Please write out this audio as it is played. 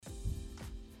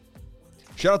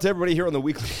Shout out to everybody here on the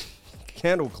weekly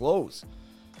candle close.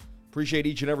 Appreciate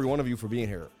each and every one of you for being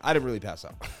here. I didn't really pass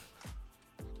out.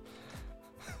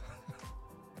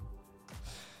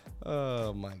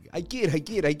 Oh my God. I joke.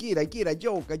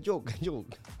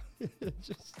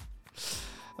 Just,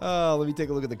 let me take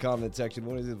a look at the comment section.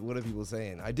 What are people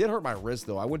saying? I did hurt my wrist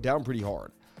though. I went down pretty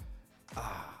hard.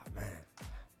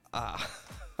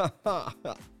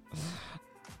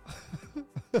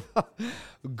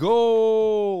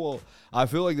 Goal. I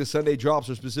feel like the Sunday drops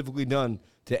are specifically done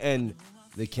to end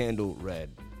the candle red.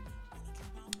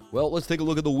 Well, let's take a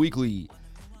look at the weekly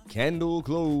candle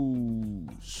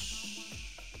close.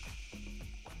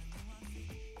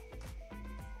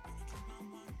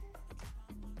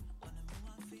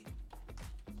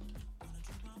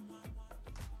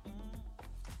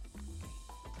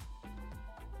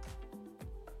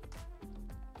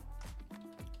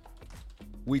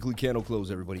 Weekly candle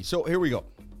close, everybody. So here we go.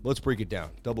 Let's break it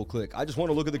down. Double click. I just want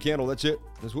to look at the candle. That's it.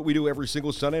 That's what we do every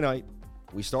single Sunday night.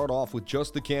 We start off with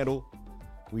just the candle.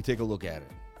 We take a look at it.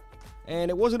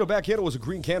 And it wasn't a bad candle. It was a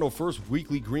green candle. First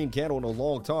weekly green candle in a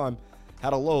long time.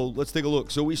 Had a low. Let's take a look.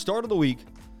 So we started the week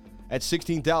at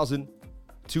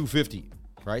 16,250,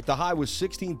 right? The high was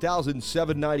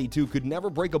 16,792. Could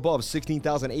never break above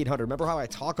 16,800. Remember how I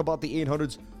talk about the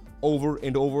 800s over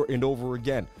and over and over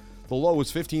again? The low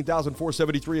was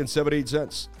 15,473 and 78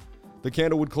 cents. The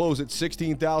candle would close at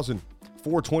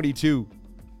 16,422,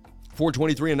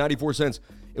 423 and 94 cents.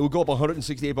 It would go up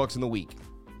 168 bucks in the week.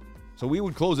 So we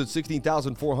would close at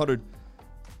 16,400.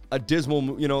 A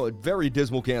dismal, a very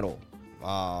dismal candle.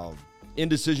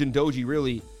 Indecision doji,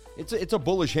 really. It's a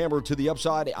bullish hammer to the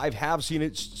upside. I have seen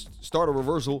it start a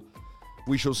reversal.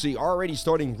 We shall see. Already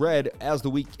starting red as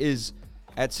the week is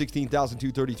at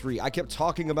 16,233. I kept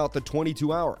talking about the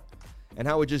 22-hour and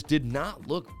how it just did not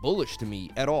look bullish to me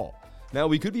at all. Now,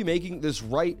 we could be making this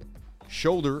right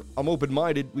shoulder. I'm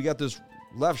open-minded. We got this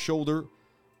left shoulder,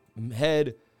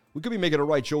 head. We could be making a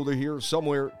right shoulder here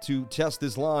somewhere to test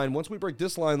this line. Once we break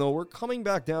this line, though, we're coming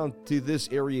back down to this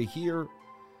area here.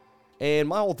 And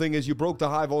my whole thing is you broke the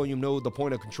high volume node, the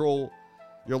point of control.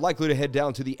 You're likely to head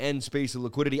down to the end space of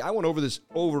liquidity. I went over this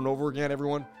over and over again,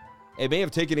 everyone. It may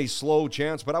have taken a slow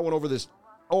chance, but I went over this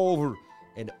over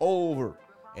and over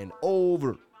and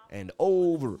over and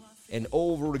over and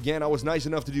over again. I was nice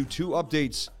enough to do 2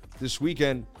 updates this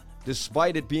weekend.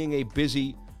 Despite it being a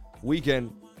busy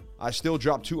weekend, I still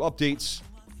dropped 2 updates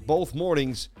both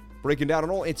mornings, breaking down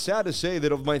and all. It's sad to say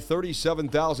that of my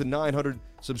 37,900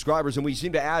 subscribers, and we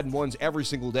seem to add ones every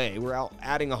single day. We're out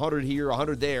adding 100 here,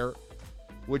 100 there,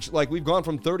 which, like, we've gone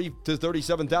from 30 to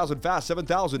 37,000 fast,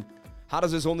 7,000. How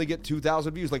does this only get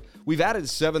 2,000 views? Like, we've added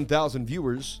 7,000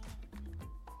 viewers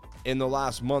in the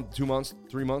last month, 2 months,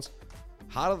 3 months.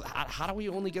 How do we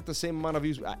only get the same amount of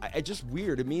views? It's just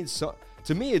weird. It means so,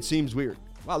 to me, it seems weird.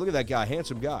 Wow, look at that guy,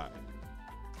 handsome guy.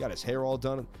 Got his hair all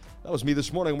done. That was me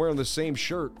this morning. I'm wearing the same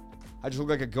shirt. I just look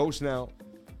like a ghost now.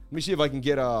 Let me see if I can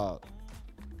get I'm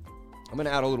going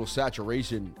to add a little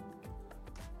saturation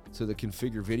to the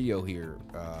configure video here.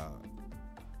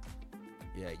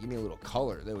 Yeah, give me a little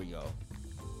color. There we go.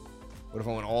 What if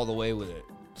I went all the way with it?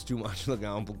 It's too much. Look,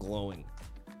 I'm glowing.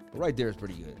 But right there is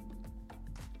pretty good.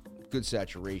 Good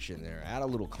saturation there. Add a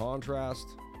little contrast.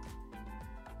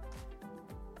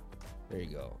 There you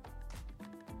go.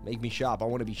 Make me sharp. I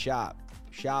want to be sharp.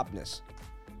 Sharpness.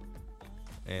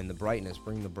 And the brightness.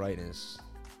 Bring the brightness.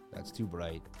 That's too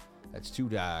bright. That's too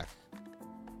dark.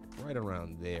 Right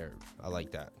around there. I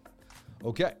like that.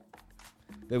 Okay.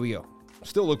 There we go.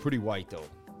 Still look pretty white, though.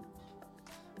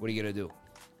 What are you going to do?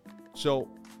 So,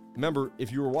 remember,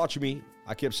 if you were watching me,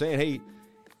 I kept saying, hey,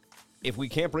 if we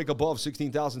can't break above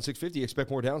 16,650,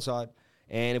 expect more downside.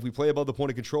 And if we play above the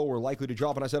point of control, we're likely to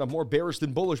drop. And I said I'm more bearish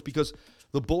than bullish because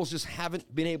the bulls just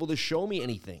haven't been able to show me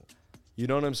anything. You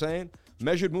know what I'm saying?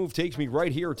 Measured move takes me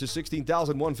right here to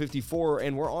 16,154,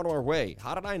 and we're on our way.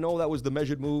 How did I know that was the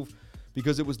measured move?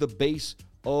 Because it was the base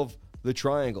of the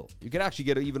triangle. You can actually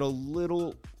get even a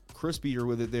little crispier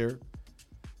with it there.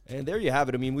 And there you have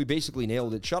it. I mean, we basically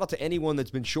nailed it. Shout out to anyone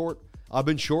that's been short. I've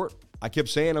been short. I kept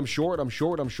saying I'm short. I'm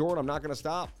not going to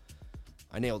stop.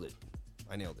 I nailed it.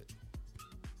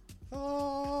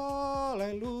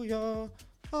 Hallelujah.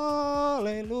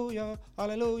 Hallelujah.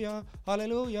 Hallelujah.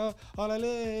 Hallelujah.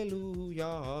 Hallelujah.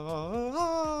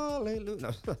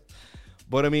 Hallelujah.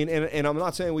 But I mean, and I'm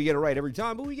not saying we get it right every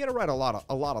time, but we get it right a lot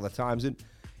of the times. And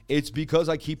it's because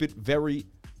I keep it very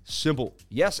simple.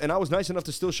 Yes, and I was nice enough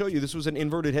to still show you this was an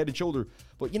inverted head and shoulder.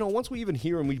 But, once we even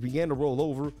hear and we began to roll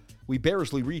over, we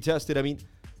barely retested. I mean,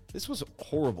 this was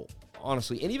horrible,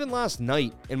 honestly. And even last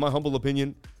night, in my humble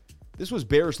opinion, this was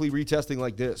barely retesting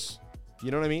like this.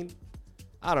 You know what I mean?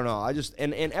 I don't know.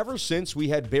 And ever since we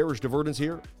had bearish divergence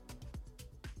here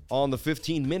on the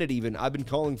 15-minute even, I've been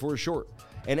calling for a short.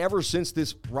 And ever since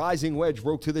this rising wedge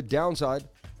broke to the downside,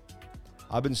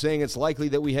 I've been saying it's likely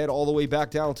that we head all the way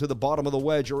back down to the bottom of the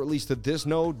wedge, or at least to this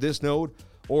node,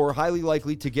 or highly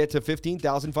likely to get to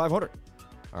 15,500.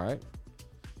 All right?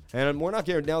 And we're not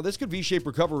guaranteed. Now, this could V-shaped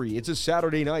recovery. It's a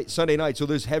Sunday night, so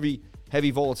there's heavy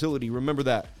volatility. Remember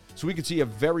that. So we could see a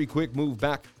very quick move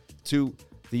back to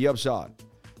the upside.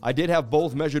 I did have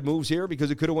both measured moves here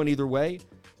because it could have went either way.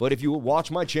 But if you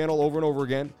watch my channel over and over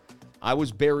again, I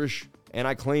was bearish and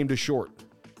I claimed a short.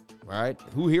 All right?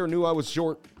 Who here knew I was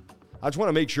short? I just want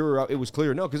to make sure it was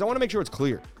clear. No, because I want to make sure it's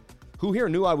clear. Who here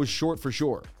knew I was short for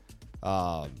sure?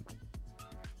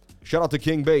 Shout out to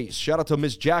King Base. Shout out to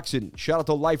Miss Jackson. Shout out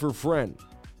to Lifer Friend.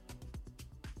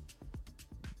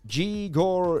 G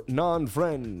Gore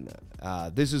Non-Friend.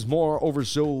 This is more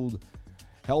oversold.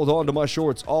 Held on to my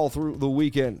shorts all through the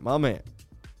weekend. My man.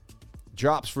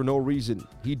 Drops for no reason.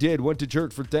 He did. Went to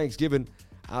church for Thanksgiving.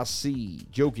 I see.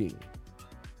 Joking.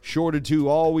 Shorted too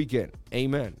all weekend.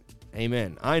 Amen.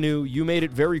 Amen. I knew. You made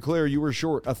it very clear you were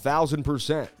short.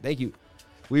 1,000%. Thank you.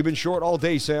 We've been short all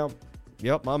day, Sam.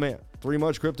 Yep, my man. 3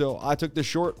 months crypto. I took the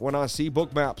short when I see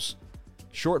book maps.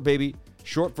 Short, baby.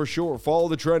 Short for sure. Follow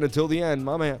the trend until the end,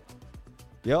 my man.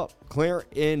 Yep. Clear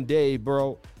in day,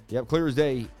 bro. Yep, clear as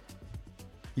day.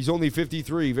 He's only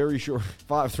 53, very short.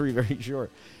 5'3", very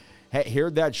short.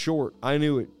 Heard that short. I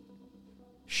knew it.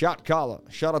 Shot Kala.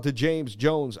 Shout out to James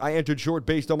Jones. I entered short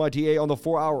based on my TA on the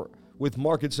 4-hour with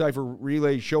Market Cipher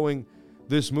relay showing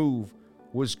this move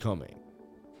was coming.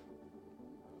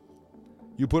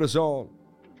 You put us on.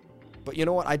 But you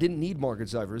know what? I didn't need Market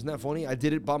Cipher. Isn't that funny? I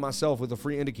did it by myself with a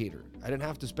free indicator. I didn't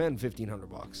have to spend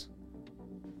 $1,500.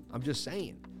 I'm just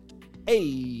saying.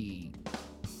 Hey.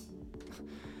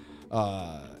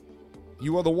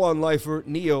 You are the one, Lifer.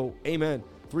 Neo. Amen.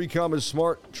 3 commas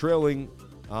smart trailing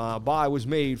buy was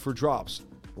made for drops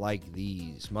like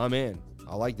these. My man.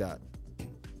 I like that.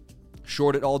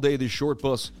 Short it all day, this short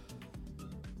bus.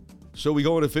 So we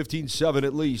go into 15.7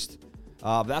 at least.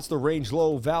 That's the range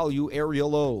low, value area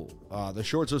low. The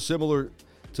shorts are similar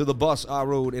to the bus I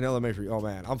rode in elementary. Oh,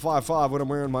 man. I'm 5'5" when I'm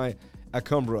wearing my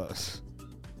Acumbras.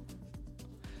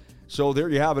 So there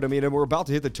you have it. I mean, and we're about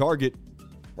to hit the target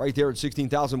right there at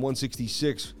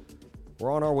 16,166.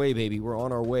 We're on our way, baby. We're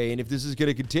on our way. And if this is going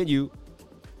to continue,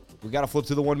 we got to flip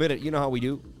to the 1 minute. You know how we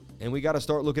do. And we got to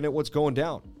start looking at what's going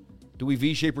down. Do we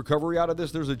V-shape recovery out of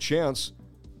this? There's a chance.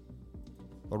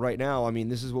 But right now, I mean,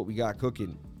 this is what we got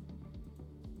cooking.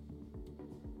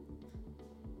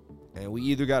 And we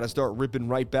either got to start ripping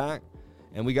right back,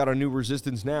 and we got our new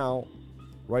resistance now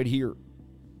right here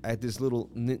at this little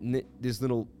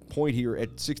point here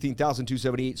at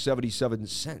 16,278.77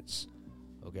 cents.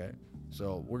 Okay?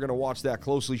 So we're going to watch that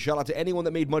closely. Shout out to anyone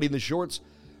that made money in the shorts.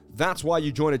 That's why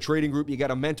you join a trading group. You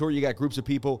got a mentor. You got groups of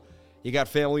people. You got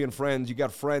family and friends. You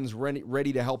got friends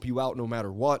ready to help you out no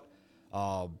matter what.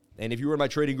 And if you were in my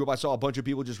trading group, I saw a bunch of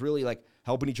people just really like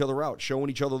helping each other out, showing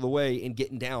each other the way, and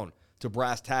getting down to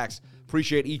brass tacks.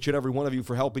 Appreciate each and every one of you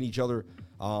for helping each other.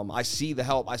 I see the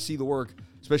help. I see the work,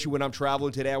 especially when I'm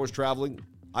traveling. Today I was traveling.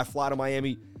 I fly to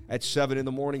Miami at 7 in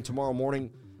the morning. Tomorrow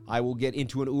morning, I will get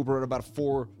into an Uber at about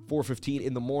 4:15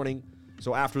 in the morning.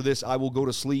 So after this, I will go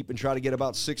to sleep and try to get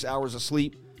about 6 hours of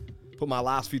sleep, put my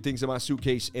last few things in my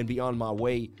suitcase, and be on my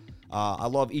way. I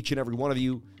love each and every one of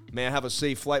you. Man, have a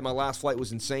safe flight. My last flight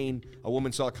was insane. A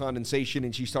woman saw condensation,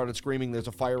 and she started screaming, "There's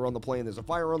a fire on the plane. There's a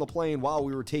fire on the plane," while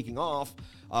we were taking off.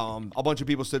 A bunch of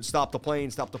people said, "Stop the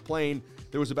plane, stop the plane."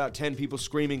 There was about 10 people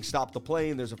screaming, "Stop the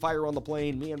plane. There's a fire on the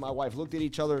plane." Me and my wife looked at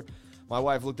each other. My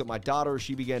wife looked at my daughter.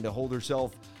 She began to hold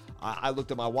herself. I looked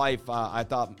at my wife. I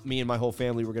thought me and my whole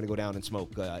family were going to go down and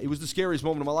smoke. It was the scariest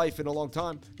moment of my life in a long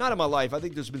time. Not in my life. I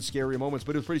think there's been scarier moments,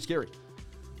 but it was pretty scary.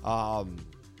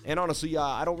 And honestly,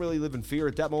 I don't really live in fear.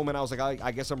 At that moment, I was like,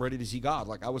 I guess I'm ready to see God.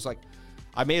 Like, I was like,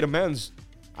 I made amends.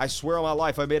 I swear on my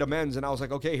life, I made amends. And I was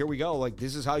like, okay, here we go. Like,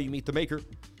 this is how you meet the maker.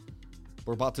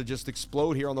 We're about to just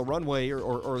explode here on the runway,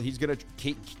 or he's going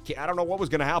to, I don't know what was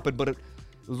going to happen, but it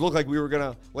looked like we were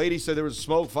going to, lady said there was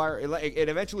smoke, fire. It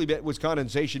eventually was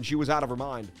condensation. She was out of her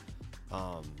mind.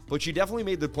 But she definitely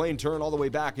made the plane turn all the way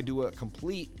back and do a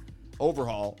complete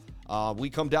overhaul.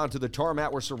 We come down to the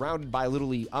tarmac. We're surrounded by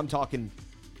literally, I'm talking,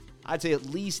 I'd say at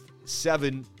least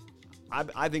 7.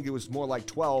 I think it was more like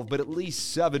 12, but at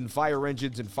least 7 fire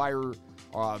engines and fire,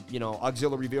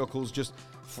 auxiliary vehicles just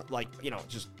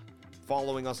just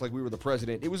following us like we were the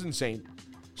president. It was insane.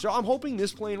 So I'm hoping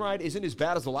this plane ride isn't as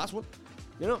bad as the last one.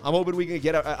 I'm hoping we can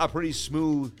get a pretty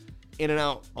smooth in and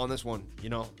out on this one.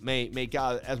 May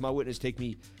God, as my witness, take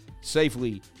me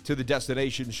safely to the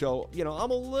destination. So,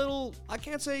 I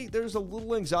can't say there's a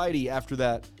little anxiety after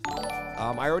that.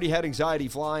 I already had anxiety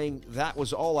flying. That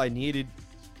was all I needed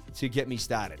to get me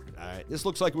started. All right, this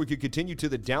looks like we could continue to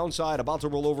the downside. About to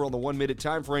roll over on the 1 minute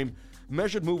time frame.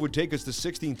 Measured move would take us to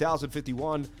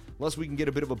 16,051, unless we can get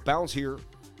a bit of a bounce here.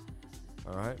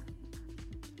 All right.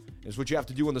 It's what you have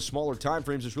to do on the smaller time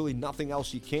frames. There's really nothing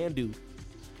else you can do.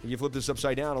 When you flip this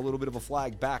upside down, a little bit of a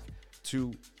flag back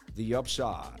to the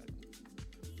upside.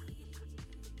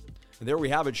 And there we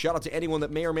have it. Shout out to anyone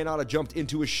that may or may not have jumped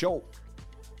into a show.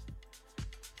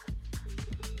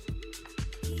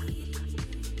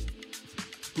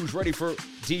 Who's ready for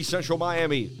D-Central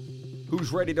Miami?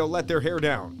 Who's ready to let their hair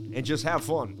down and just have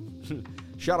fun?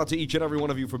 Shout out to each and every one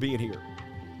of you for being here.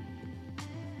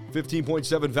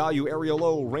 15.7 value, area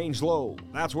low, range low.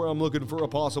 That's where I'm looking for a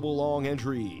possible long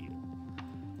entry.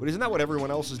 But isn't that what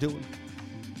everyone else is doing?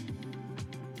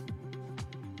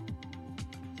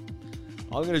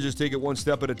 I'm going to just take it one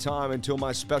step at a time until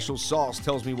my special sauce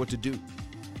tells me what to do.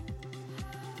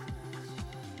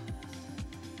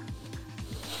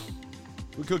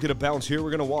 We could get a bounce here. We're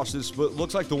going to watch this, but it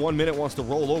looks like the 1 minute wants to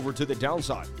roll over to the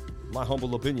downside. My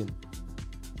humble opinion.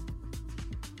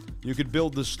 You could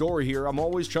build the story here. I'm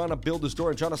always trying to build the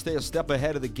story. I'm trying to stay a step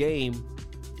ahead of the game.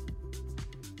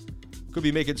 Could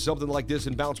be making something like this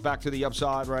and bounce back to the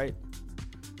upside, right?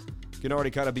 Can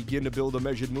already kind of begin to build a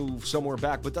measured move somewhere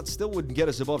back, but that still wouldn't get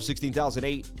us above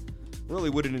 16,008. Really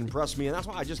wouldn't impress me, and that's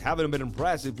why I just haven't been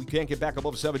impressed if we can't get back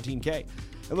above 17K.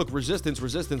 And look, resistance.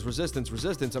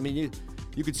 I mean,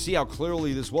 you could see how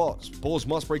clearly this was. Bulls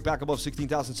must break back above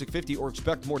 16,650 or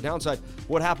expect more downside.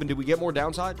 What happened? Did we get more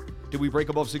downside? Did we break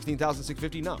above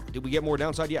 16,650? No. Did we get more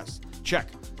downside? Yes. Check.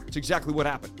 It's exactly what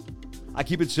happened. I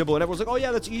keep it simple, and everyone's like, oh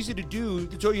yeah, that's easy to do.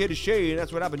 Until you hit a shade, and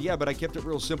that's what happened. Yeah, but I kept it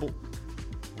real simple.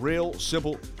 Real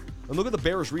simple. And look at the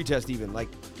bearish retest even, like,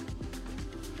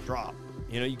 drop.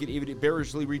 You could even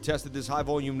bearishly retested this high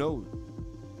volume node.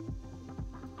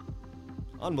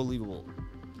 Unbelievable.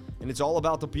 And it's all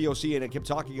about the POC, and I kept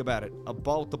talking about it,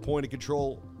 about the point of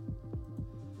control.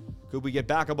 Could we get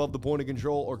back above the point of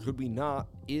control, or could we not,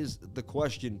 is the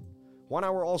question. 1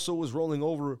 hour also was rolling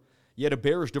over. You had a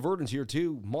bearish divergence here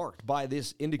too, marked by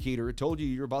this indicator. It told you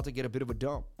you're about to get a bit of a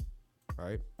dump. All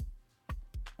right.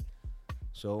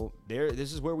 So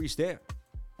this is where we stand.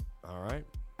 All right.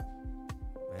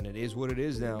 And it is what it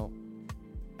is now.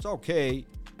 It's okay.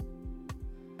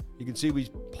 You can see we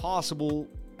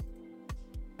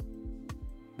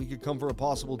could come for a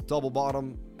possible double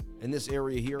bottom in this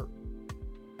area here.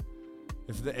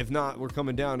 If not, we're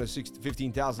coming down to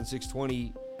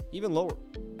 15,620, even lower.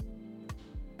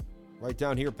 Right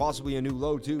down here, possibly a new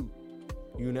low too.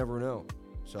 You never know.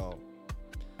 So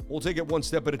we'll take it one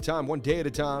step at a time, one day at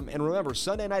a time. And remember,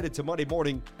 Sunday night into Monday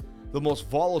morning, the most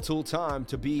volatile time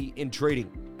to be in trading.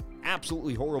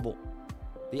 Absolutely horrible.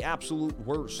 The absolute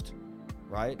worst,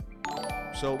 right?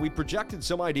 So we projected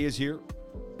some ideas here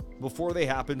before they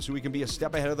happen so we can be a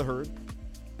step ahead of the herd.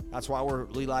 That's why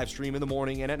we live stream in the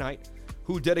morning and at night.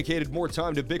 Who dedicated more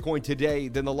time to Bitcoin today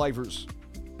than the lifers?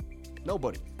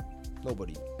 Nobody.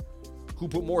 Who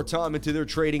put more time into their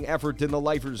trading effort than the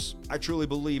lifers? I truly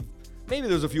believe. Maybe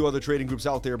there's a few other trading groups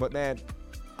out there, but man,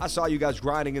 I saw you guys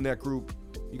grinding in that group.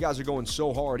 You guys are going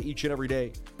so hard each and every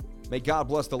day. May God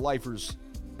bless the lifers.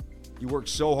 You work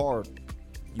so hard.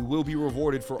 You will be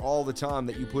rewarded for all the time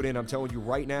that you put in. I'm telling you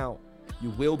right now, you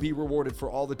will be rewarded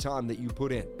for all the time that you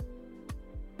put in.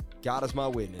 God is my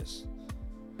witness.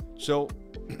 So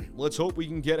let's hope we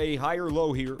can get a higher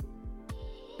low here.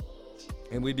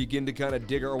 And we begin to kind of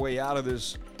dig our way out of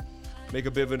this. Make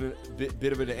a bit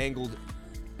of an angled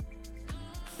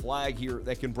flag here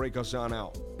that can break us on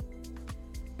out.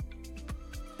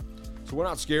 So we're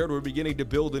not scared. We're beginning to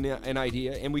build an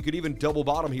idea. And we could even double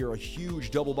bottom here, a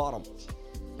huge double bottom.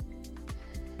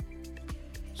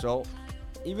 So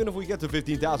even if we get to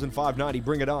 15,590,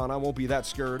 bring it on. I won't be that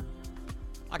scared.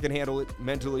 I can handle it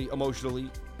mentally, emotionally,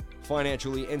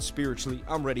 financially, and spiritually.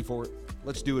 I'm ready for it.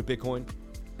 Let's do it, Bitcoin.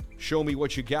 Show me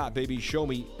what you got, baby. Show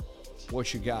me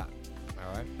what you got.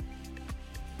 All right.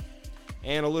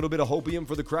 And a little bit of hopium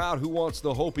for the crowd. Who wants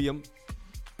the hopium?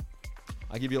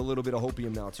 I give you a little bit of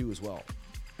hopium now too as well.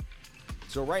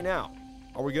 So right now,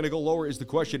 are we going to go lower is the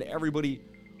question everybody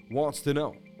wants to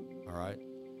know. All right.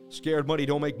 Scared money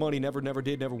don't make money. Never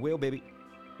did, never will, baby.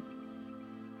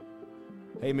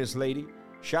 Hey, Miss Lady.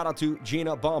 Shout out to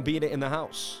Gina Bombina in the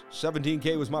house.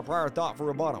 17K was my prior thought for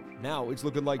a bottom. Now it's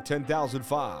looking like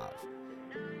 10,005.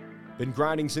 Been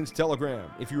grinding since Telegram.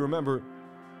 If you remember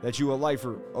that you a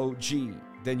lifer OG,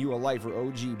 then you a lifer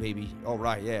OG, baby. All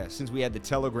right, yeah. Since we had the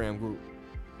Telegram group,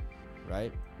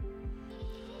 right?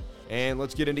 And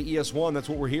let's get into ES1. That's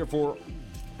what we're here for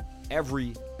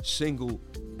every single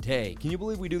day. Can you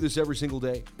believe we do this every single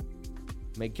day?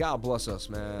 May God bless us,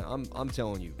 man. I'm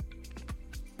telling you.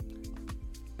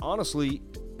 Honestly,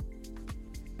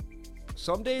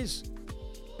 some days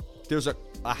there's a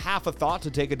half a thought to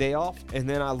take a day off, and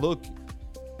then I look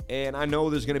and I know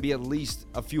there's going to be at least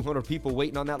a few hundred people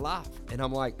waiting on that live. And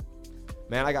I'm like,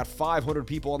 man, I got 500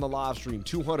 people on the live stream,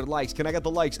 200 likes. Can I get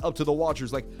the likes up to the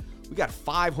watchers? Like, we got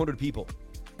 500 people.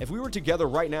 If we were together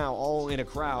right now, all in a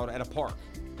crowd at a park,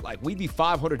 like, we'd be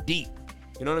 500 deep.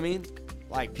 You know what I mean?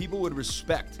 Like, people would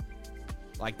respect.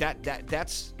 Like,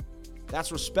 that's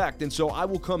respect. And so I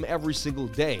will come every single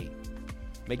day.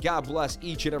 May God bless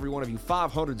each and every one of you.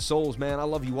 500 souls, man. I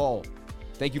love you all.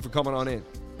 Thank you for coming on in.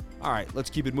 All right, let's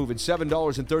keep it moving.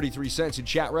 $7.33 in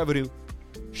chat revenue.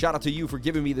 Shout out to you for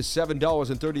giving me the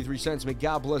 $7.33. May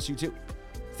God bless you too.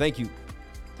 Thank you.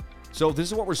 So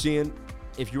this is what we're seeing.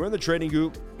 If you're in the trading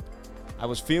group, I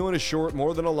was feeling a short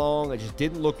more than a long. I just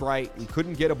didn't look right. We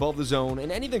couldn't get above the zone,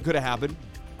 and anything could have happened.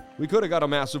 We could have got a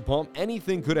massive pump.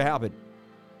 Anything could have happened.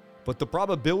 But the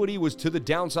probability was to the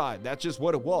downside. That's just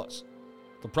what it was.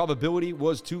 The probability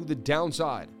was to the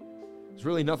downside. There's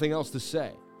really nothing else to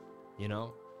say, you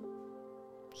know?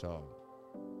 So,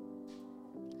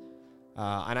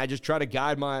 and I just try to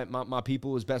guide my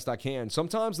people as best I can.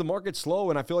 Sometimes the market's slow,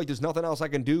 and I feel like there's nothing else I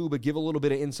can do but give a little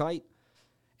bit of insight.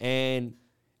 And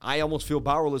I almost feel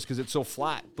powerless because it's so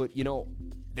flat. But, you know,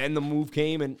 then the move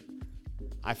came, and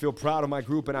I feel proud of my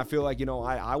group, and I feel like, you know,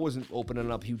 I wasn't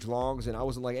opening up huge longs, and I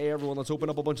wasn't like, hey, everyone, let's open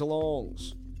up a bunch of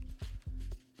longs.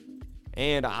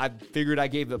 And I figured I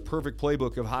gave the perfect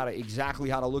playbook of exactly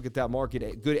how to look at that market,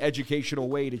 a good educational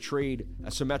way to trade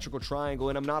a symmetrical triangle.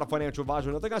 And I'm not a financial advisor.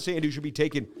 Nothing I say and do should be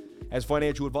taken as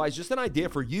financial advice. Just an idea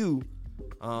for you,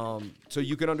 so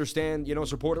you can understand, you know,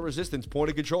 support and resistance, point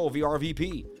of control,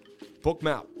 VRVP,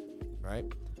 Bookmap, right?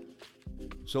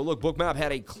 So look, Bookmap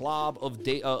had a clob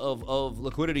of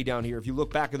liquidity down here. If you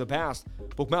look back in the past,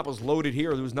 Bookmap was loaded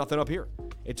here. There was nothing up here.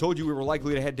 It told you we were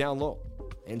likely to head down low.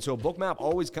 And so Bookmap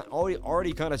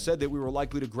already kind of said that we were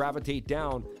likely to gravitate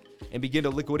down and begin to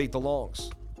liquidate the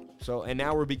longs. So, and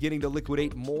now we're beginning to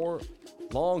liquidate more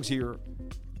longs here.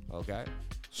 Okay.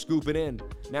 Scoop it in.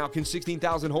 Now, can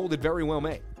 16,000 hold? It very well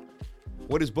may.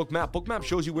 What is Bookmap? Bookmap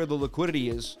shows you where the liquidity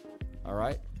is. All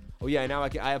right. Oh, yeah. Now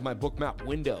I have my Bookmap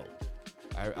window.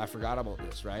 I forgot about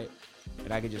this, right?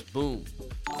 And I can just boom.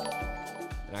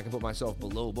 And I can put myself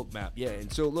below Bookmap. Yeah.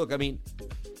 And so, look, I mean,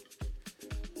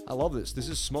 I love this. This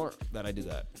is smart that I did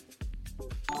that.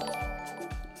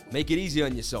 Make it easy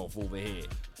on yourself over here.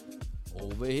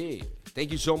 Over here.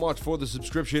 Thank you so much for the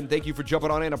subscription. Thank you for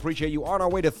jumping on in. I appreciate you. On our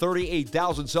way to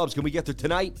 38,000 subs. Can we get there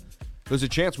tonight? There's a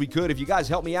chance we could. If you guys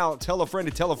help me out, tell a friend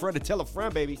to tell a friend to tell a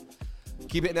friend, baby.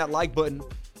 Keep hitting that like button.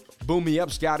 Boom me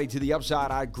up, Scotty, to the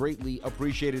upside. I greatly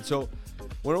appreciate it. So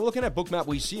when we're looking at Bookmap,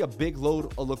 we see a big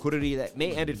load of liquidity that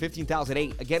may end at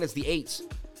 15,008. Again, it's the 8s.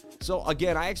 So,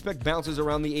 again, I expect bounces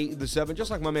around the 8 and the 7, just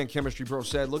like my man Chemistry Bro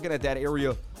said, looking at that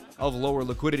area of lower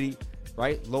liquidity,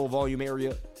 right? Low volume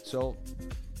area. So,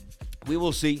 we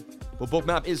will see. But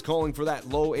Bookmap is calling for that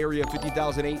low area,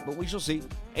 50,008, but we shall see.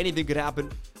 Anything could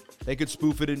happen. They could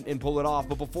spoof it and pull it off.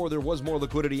 But before there was more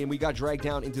liquidity and we got dragged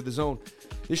down into the zone,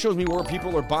 this shows me where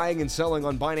people are buying and selling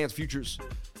on Binance Futures,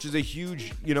 which is a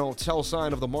huge, you know, tell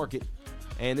sign of the market.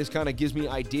 And this kind of gives me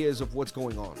ideas of what's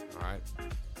going on, all right?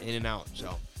 In and out,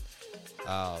 so.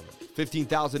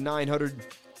 15,900,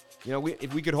 you know,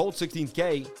 if we could hold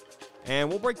 16K, and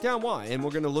we'll break down why, and we're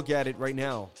going to look at it right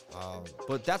now.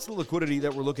 But that's the liquidity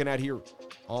that we're looking at here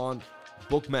on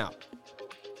Bookmap.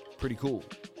 Pretty cool.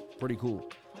 Pretty cool.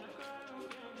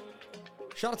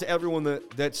 Shout out to everyone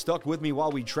that stuck with me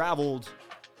while we traveled.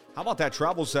 How about that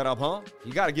travel setup, huh?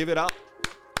 You got to give it up.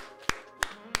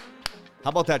 How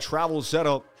about that travel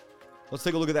setup? Let's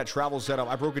take a look at that travel setup.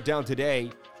 I broke it down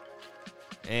today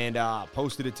and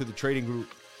posted it to the trading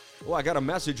group. Oh, I got a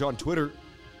message on Twitter.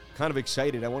 Kind of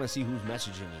excited. I want to see who's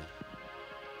messaging me.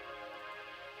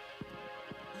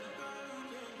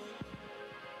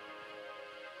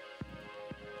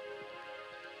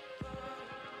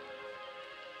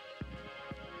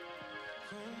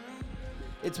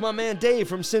 It's my man Dave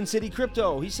from Sin City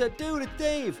Crypto. He said, dude, it's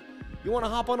Dave. You want to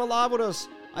hop on a live with us?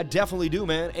 I definitely do,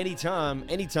 man. Anytime.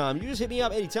 You just hit me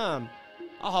up anytime.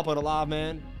 I'll hop on a live,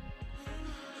 man.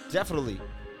 Definitely.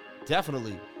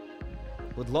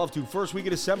 Would love to. First week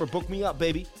of December, book me up,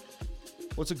 baby.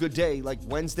 What's a good day? Like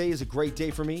Wednesday is a great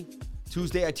day for me.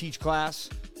 Tuesday, I teach class.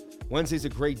 Wednesday's a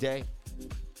great day.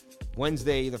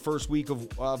 Wednesday, the first week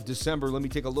of December. Let me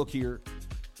take a look here.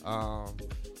 I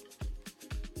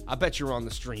bet you're on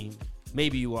the stream.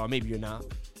 Maybe you are, maybe you're not.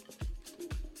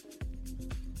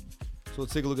 So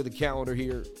let's take a look at the calendar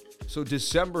here. So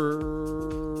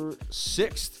December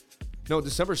 6th. No,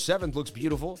 December 7th looks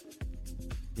beautiful.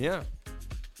 Yeah.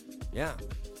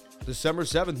 December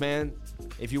 7th, man.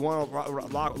 If you want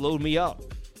to load me up.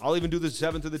 I'll even do the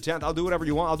 7th to the 10th. I'll do whatever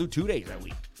you want. I'll do 2 days that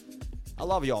week. I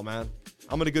love y'all, man.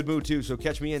 I'm in a good mood, too, so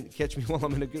catch me while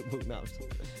I'm in a good mood now.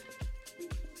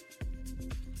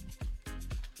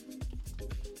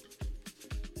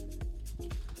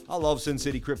 I love Sin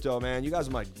City Crypto, man. You guys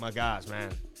are my guys,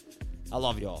 man. I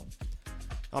love y'all.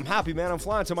 I'm happy, man. I'm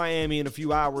flying to Miami in a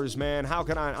few hours, man. How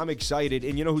can I? I'm excited.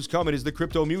 And you know who's coming is the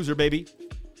Crypto Muser, baby.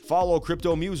 Follow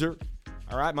Crypto Muser.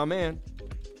 All right, my man.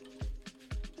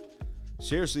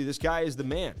 Seriously, this guy is the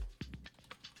man.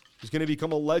 He's going to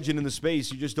become a legend in the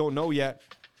space. You just don't know yet.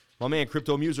 My man,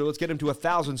 Crypto Muser. Let's get him to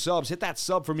 1,000 subs. Hit that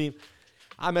sub for me.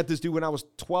 I met this dude when I was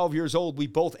 12 years old. We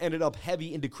both ended up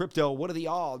heavy into crypto. What are the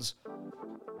odds?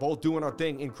 Both doing our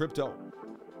thing in crypto,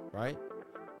 right?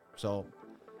 So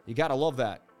you got to love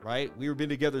that, right? We've been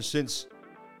together since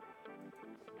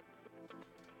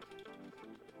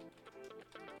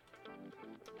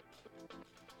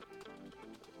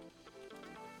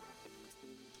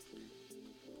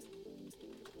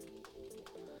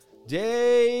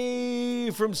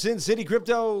Dave from Sin City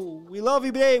Crypto. We love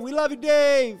you, Dave. We love you,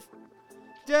 Dave.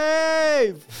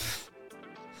 Dave.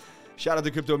 Shout out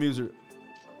to Crypto Muser.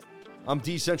 I'm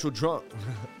D-Central drunk.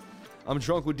 I'm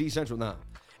drunk with D-Central now.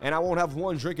 And I won't have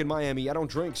one drink in Miami. I don't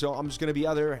drink, so I'm just going to be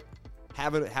out there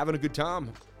having a good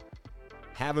time.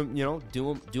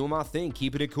 Doing my thing,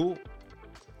 keeping it cool.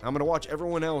 I'm going to watch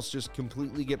everyone else just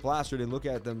completely get plastered and look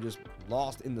at them just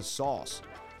lost in the sauce.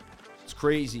 It's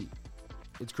crazy.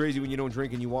 It's crazy when you don't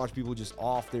drink and you watch people just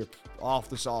off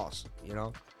the sauce, you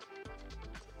know?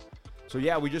 So,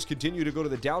 yeah, we just continue to go to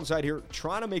the downside here,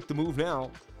 trying to make the move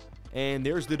now. And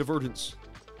there's the divergence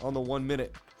on the 1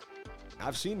 minute.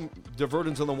 I've seen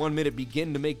divergence on the 1 minute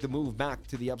begin to make the move back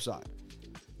to the upside.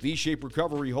 V-shaped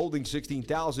recovery holding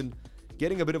 16,000.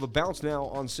 Getting a bit of a bounce now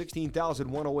on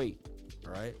 16,108.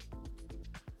 All right.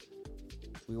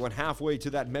 We went halfway to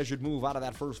that measured move out of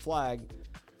that first flag.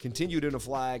 Continued in a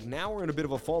flag. Now we're in a bit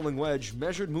of a falling wedge.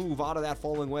 Measured move out of that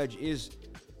falling wedge is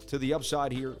to the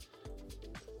upside here.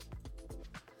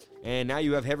 And now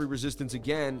you have heavy resistance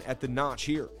again at the notch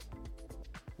here,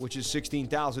 which is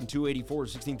 16,284,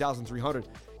 16,300,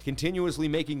 continuously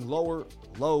making lower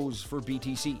lows for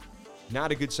BTC.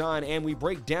 Not a good sign, and we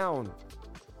break down.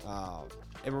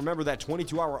 And remember that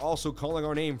 22-hour also calling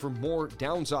our name for more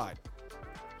downside.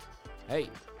 Hey,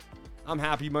 I'm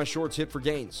happy my shorts hit for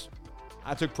gains.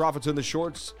 I took profits on the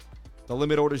shorts. The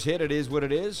limit orders hit. It is what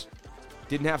it is.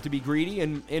 Didn't have to be greedy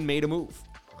and made a move.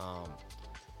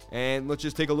 And let's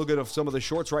just take a look at some of the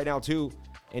shorts right now, too,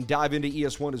 and dive into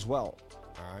ES1 as well.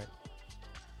 All right.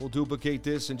 We'll duplicate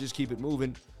this and just keep it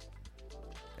moving.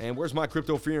 And where's my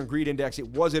crypto fear and greed index? It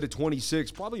was at a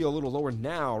 26, probably a little lower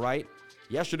now, right?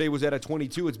 Yesterday was at a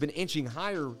 22. It's been inching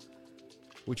higher,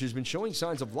 which has been showing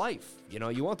signs of life. You know,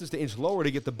 you want this to inch lower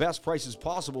to get the best prices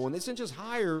possible. When this inches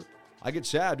higher, I get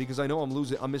sad because I know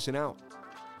I'm missing out.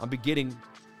 I'm beginning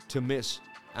to miss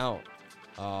out.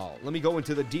 Let me go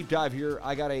into the deep dive here.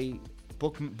 I got a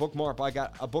bookmark. I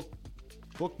got a bookmark.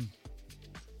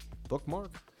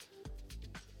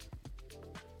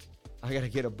 I got to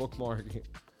get a bookmark.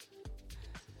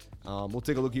 We'll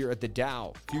take a look here at the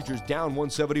Dow. Futures down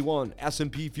 171.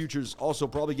 S&P futures also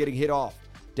probably getting hit off.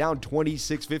 Down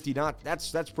 2650.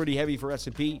 That's pretty heavy for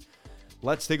S&P.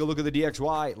 Let's take a look at the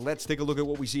DXY. Let's take a look at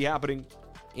what we see happening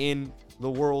in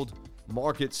the world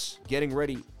markets getting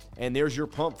ready. And there's your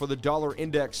pump for the dollar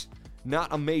index.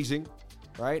 Not amazing,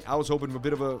 right? I was hoping for a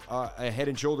bit of a head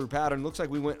and shoulder pattern. Looks like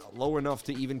we went low enough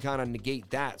to even kind of negate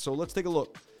that. So let's take a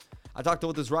look. I talked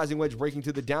about this rising wedge breaking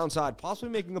to the downside, possibly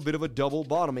making a bit of a double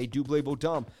bottom, a double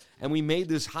bottom. And we made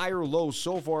this higher low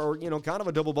so far, kind of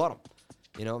a double bottom.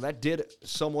 That did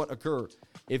somewhat occur.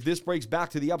 If this breaks back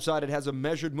to the upside, it has a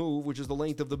measured move, which is the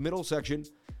length of the middle section.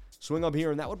 Swing up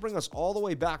here, and that would bring us all the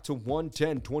way back to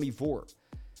 110.24.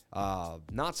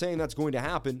 Not saying that's going to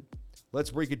happen. Let's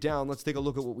break it down. Let's take a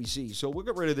look at what we see. So we'll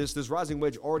get rid of this. This rising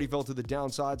wedge already fell to the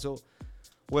downside. So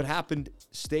what happened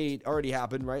already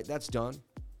happened, right? That's done.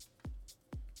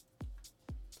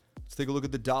 Let's take a look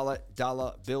at the dollar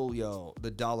bill,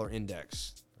 the dollar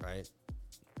index, right?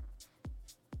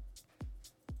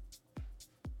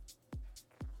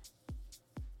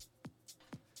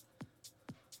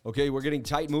 Okay, we're getting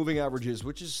tight moving averages,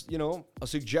 which is, a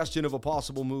suggestion of a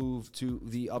possible move to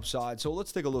the upside. So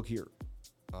let's take a look here.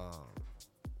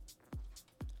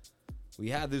 We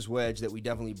had this wedge that we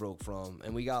definitely broke from,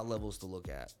 and we got levels to look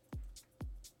at.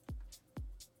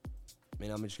 I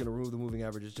mean, I'm just going to remove the moving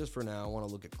averages just for now. I want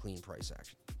to look at clean price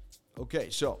action. Okay,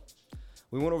 so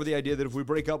we went over the idea that if we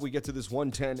break up, we get to this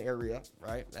 110 area,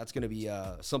 right? That's going to be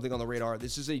something on the radar.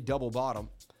 This is a double bottom.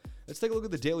 Let's take a look at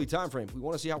the daily time frame. We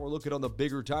want to see how we're looking on the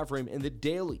bigger time frame, and the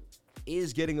daily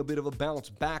is getting a bit of a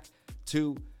bounce back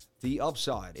to the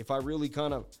upside. If I really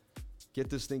kind of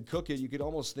get this thing cooking, you could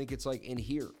almost think it's like in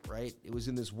here, right? It was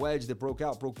in this wedge that broke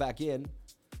out, broke back in,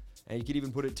 and you could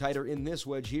even put it tighter in this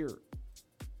wedge here.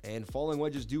 And falling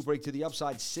wedges do break to the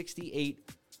upside 68%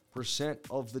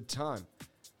 of the time.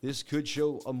 This could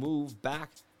show a move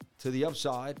back to the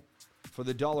upside for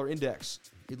the dollar index,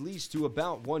 at least to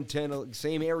about 110,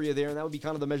 same area there, and that would be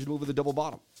kind of the measured move of the double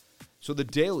bottom. So the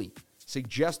daily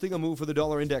suggesting a move for the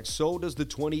dollar index. So does the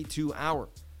 22-hour.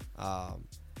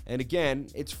 And again,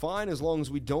 it's fine as long as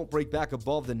we don't break back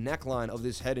above the neckline of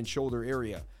this head and shoulder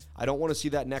area. I don't want to see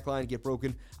that neckline get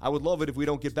broken. I would love it if we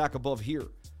don't get back above here,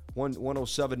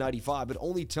 107.95, but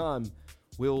only time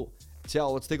will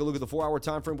tell. Let's take a look at the 4-hour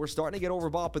time frame. We're starting to get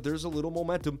overbought, but there's a little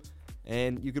momentum,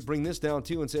 and you could bring this down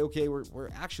too and say, okay, we're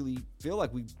actually feel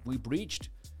like we breached.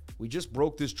 We just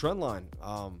broke this trend line.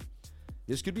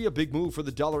 This could be a big move for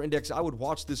the dollar index. I would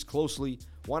watch this closely.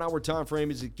 1-hour time frame,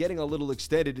 is it getting a little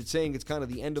extended? It's saying it's kind of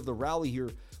the end of the rally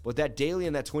here, but that daily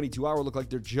and that 22-hour look like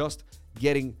they're just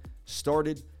getting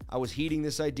started. I was heeding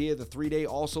this idea. The 3-day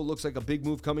also looks like a big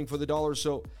move coming for the dollar.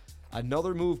 So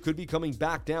another move could be coming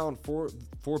back down for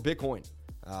Bitcoin,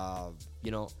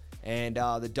 and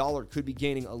the dollar could be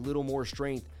gaining a little more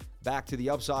strength back to the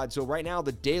upside. So right now,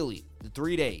 the daily, the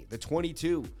 3-day, the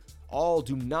 22, all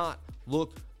do not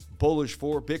look bullish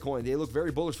for Bitcoin. They look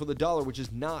very bullish for the dollar, which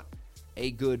is not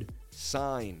a good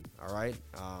sign. All right.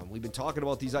 We've been talking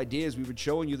about these ideas. We've been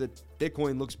showing you that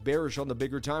Bitcoin looks bearish on the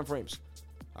bigger time frames.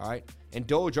 All right. And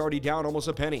Doge already down almost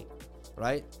a penny.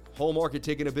 Right. Whole market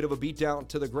taking a bit of a beat down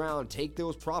to the ground. Take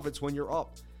those profits when you're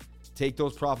up. Take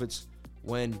those profits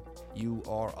when you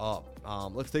are up.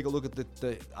 Let's take a look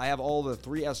at I have all the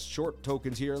 3S short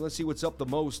tokens here. Let's see what's up the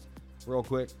most real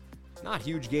quick. Not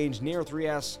huge gains. Near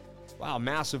 3S. Wow,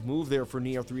 massive move there for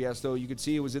Near 3S, though. You could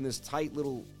see it was in this tight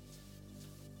little...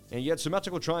 And you had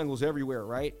symmetrical triangles everywhere,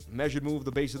 right? Measured move,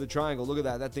 the base of the triangle. Look at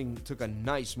that. That thing took a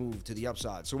nice move to the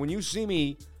upside. So when you see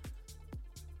me,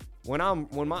 when I'm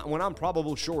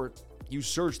probable short, you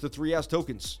search the 3S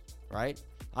tokens, right?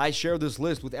 I share this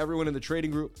list with everyone in the trading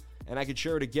group, and I could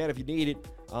share it again if you need it,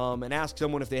 and ask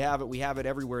someone if they have it. We have it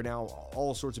everywhere now.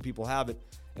 All sorts of people have it.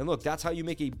 And look, that's how you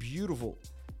make a beautiful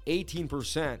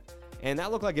 18%. And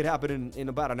that looked like it happened in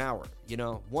about an hour.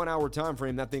 1 hour time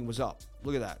frame, that thing was up.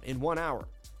 Look at that. In 1 hour.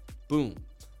 Boom.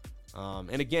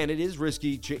 And again, it is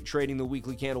risky trading the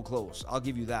weekly candle close. I'll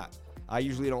give you that. I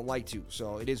usually don't like to,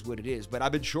 so it is what it is. But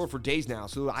I've been short for days now,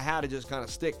 so I had to just kind of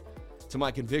stick to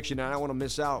my conviction, and I don't want to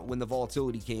miss out when the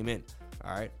volatility came in.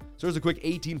 All right. So there's a quick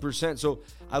 18%. So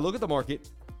I look at the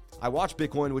market. I watch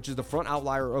Bitcoin, which is the front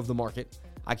outlier of the market.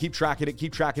 I keep tracking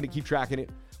it.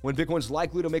 When Bitcoin's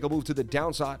likely to make a move to the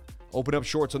downside, open up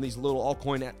shorts on these little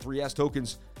altcoin at 3S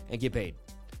tokens and get paid.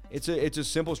 It's a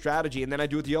simple strategy, and then I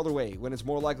do it the other way. When it's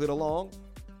more likely to long,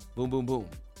 boom, boom, boom.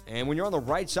 And when you're on the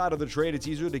right side of the trade, it's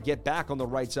easier to get back on the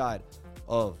right side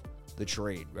of the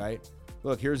trade, right?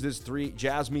 Look, here's this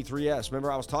Jasmy 3S.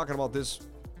 Remember, I was talking about this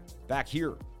back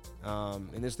here, and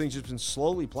this thing's just been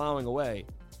slowly plowing away,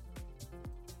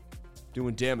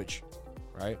 doing damage,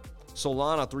 right?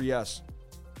 Solana 3S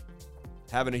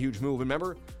having a huge move.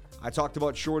 Remember, I talked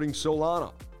about shorting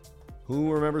Solana.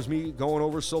 Who remembers me going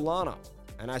over Solana?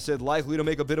 And I said likely to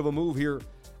make a bit of a move here.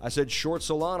 I said short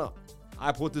Solana.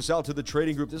 I put this out to the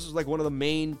trading group. This is like one of the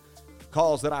main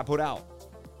calls that I put out.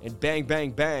 And bang, bang,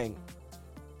 bang.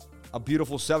 A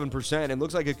beautiful 7%. And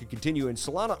looks like it could continue. And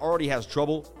Solana already has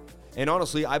trouble. And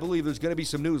honestly, I believe there's going to be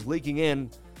some news leaking in.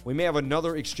 We may have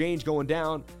another exchange going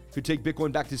down. Could take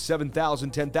Bitcoin back to 7,000,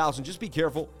 10,000. Just be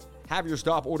careful. Have your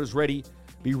stop orders ready.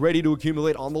 Be ready to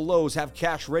accumulate on the lows. Have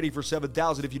cash ready for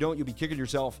 7,000. If you don't, you'll be kicking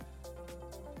yourself.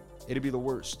 It'll be the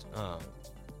worst.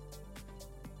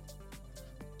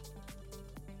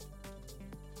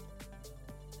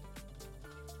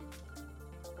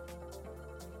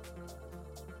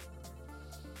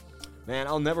 Man,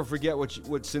 I'll never forget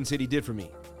what Sin City did for me.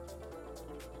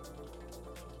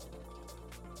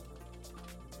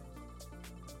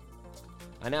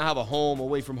 I now have a home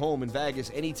away from home in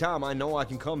Vegas. Anytime I know I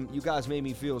can come, you guys made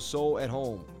me feel so at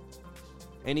home.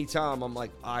 Anytime I'm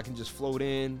like, I can just float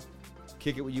in,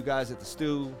 kick it with you guys at the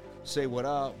stew, say what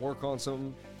up, work on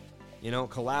something,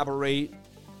 collaborate,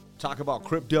 talk about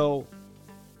crypto.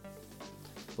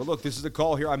 But look, this is a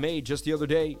call here I made just the other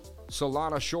day.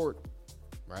 Solana short,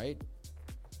 right?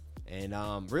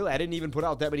 And really, I didn't even put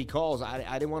out that many calls.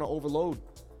 I didn't want to overload.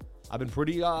 I've been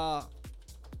pretty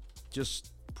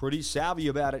savvy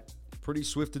about it. Pretty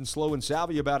swift and slow and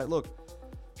savvy about it. Look,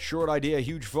 short idea,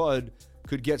 huge FUD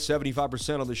could get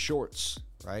 75% of the shorts,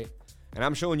 right? And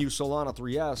I'm showing you Solana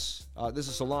 3S. This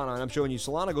is Solana, and I'm showing you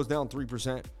Solana goes down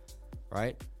 3%,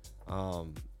 right?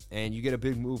 And you get a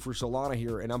big move for Solana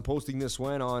here. And I'm posting this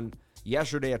one on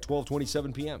yesterday at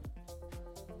 12:27 p.m.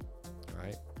 All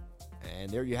right. And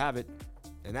there you have it.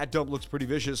 And that dump looks pretty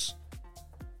vicious.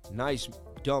 Nice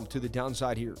dump to the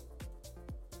downside here.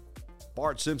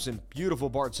 Bart Simpson, beautiful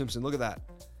Bart Simpson. Look at that.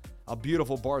 A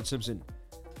beautiful Bart Simpson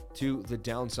to the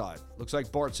downside. Looks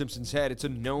like Bart Simpson's head. It's a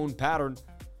known pattern.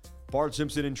 Bart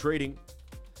Simpson in trading.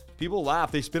 People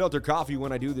laugh. They spit out their coffee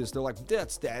when I do this. They're like,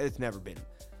 it's never been.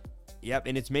 Yep,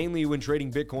 and it's mainly when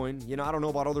trading Bitcoin. You know, I don't know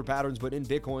about other patterns, but in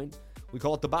Bitcoin, we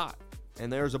call it the bot.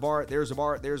 And there's a Bart, there's a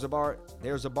Bart, there's a Bart,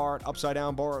 there's a Bart, upside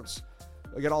down Barts.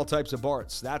 We got all types of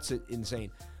Barts. That's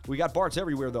insane. We got Barts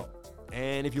everywhere, though.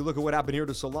 And if you look at what happened here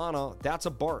to Solana, that's a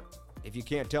Bart. If you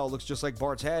can't tell, it looks just like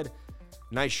Bart's head.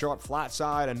 Nice sharp flat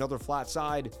side, another flat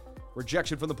side.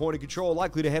 Rejection from the point of control,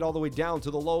 likely to head all the way down to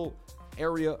the low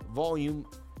area volume,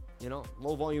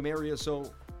 low volume area.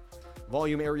 So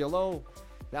volume area low,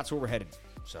 that's where we're headed.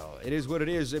 So it is what it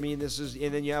is. I mean,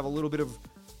 and then you have a little bit of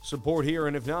support here,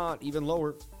 and if not, even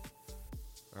lower.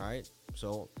 All right.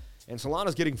 So, and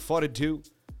Solana's getting fudded too.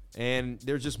 And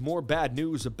there's just more bad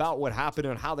news about what happened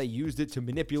and how they used it to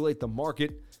manipulate the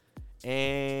market.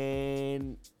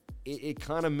 And it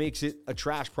kind of makes it a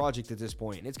trash project at this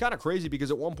point. And it's kind of crazy because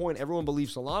at one point, everyone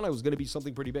believed Solana was going to be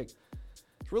something pretty big.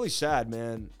 It's really sad,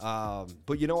 man.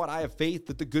 But you know what? I have faith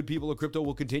that the good people of crypto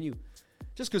will continue.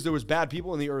 Just because there was bad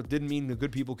people on the earth didn't mean the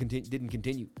good people didn't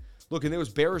continue. Look, and there was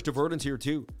bearish divergence here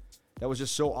too. That was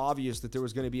just so obvious that there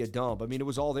was going to be a dump. I mean, it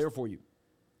was all there for you.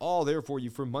 All there for you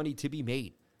for money to be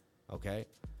made. Okay?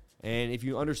 And if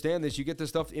you understand this, you get this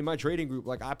stuff in my trading group.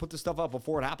 Like, I put this stuff up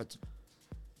before it happens.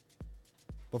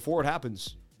 Before it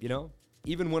happens,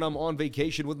 Even when I'm on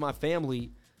vacation with my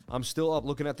family, I'm still up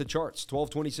looking at the charts.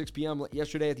 12:26 p.m.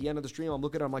 yesterday at the end of the stream, I'm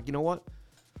looking at it, I'm like, you know what?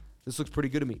 This looks pretty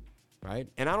good to me, right?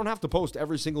 And I don't have to post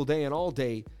every single day and all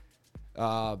day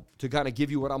to kind of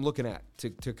give you what I'm looking at,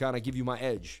 to kind of give you my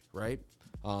edge, right?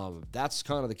 That's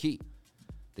kind of the key.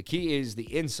 The key is the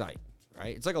insight,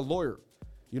 right? It's like a lawyer.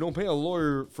 You don't pay a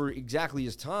lawyer for exactly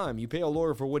his time. You pay a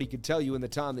lawyer for what he can tell you in the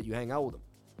time that you hang out with him.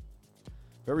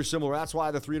 Very similar. That's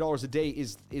why the $3 a day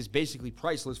is basically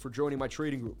priceless for joining my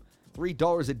trading group.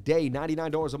 $3 a day,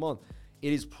 $99 a month.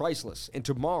 It is priceless. And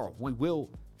tomorrow we will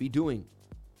be doing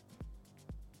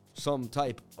some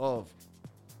type of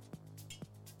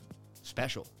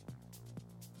special.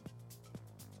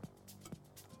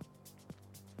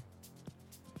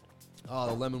 Oh,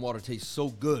 the lemon water tastes so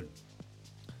good.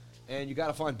 And you got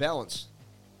to find balance.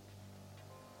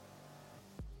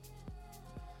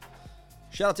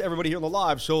 Shout out to everybody here on the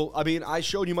live. So, I mean, I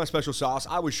showed you my special sauce.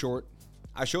 I was short.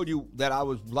 I showed you that I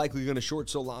was likely going to short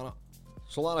Solana.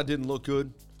 Solana didn't look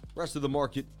good. Rest of the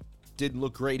market didn't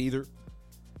look great either.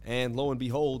 And lo and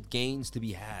behold, gains to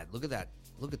be had. Look at that.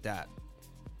 Look at that.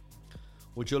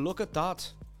 Would you look at that?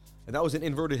 And that was an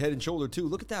inverted head and shoulder too.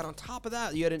 Look at that. On top of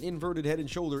that, you had an inverted head and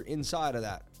shoulder inside of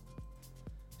that.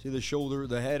 See the shoulder,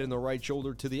 the head, and the right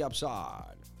shoulder to the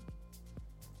upside.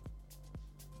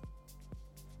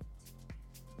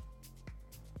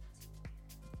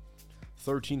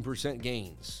 %13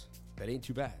 gains. That ain't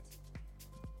too bad.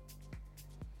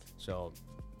 So,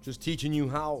 just teaching you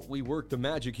how we work the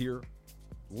magic here.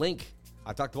 Link.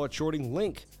 I talked about shorting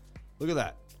Link. Look at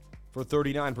that. For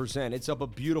 39%. It's up a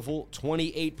beautiful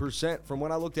 28% from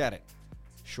when I looked at it.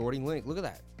 Shorting Link. Look at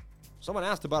that. Someone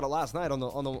asked about it last night on the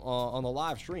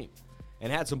live stream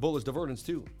and had some bullish divergence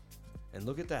too. And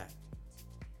look at that.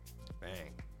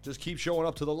 Bang. Just keep showing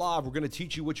up to the live. We're going to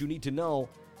teach you what you need to know.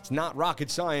 It's not rocket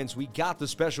science. We got the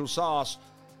special sauce.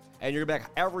 And you're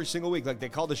back every single week. Like they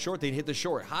called the short, they'd hit the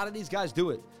short. How did these guys do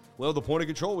it? Well, the point of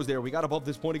control was there. We got above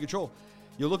this point of control.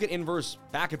 You look at inverse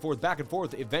back and forth.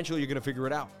 Eventually, you're going to figure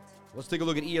it out. Let's take a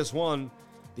look at ES1,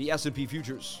 the S&P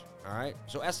futures. All right.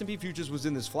 So S&P futures was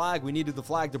in this flag. We needed the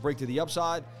flag to break to the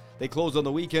upside. They closed on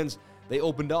the weekends. They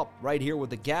opened up right here with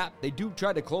the gap. They do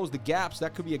try to close the gaps.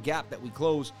 That could be a gap that we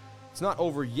close. It's not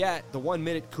over yet. The 1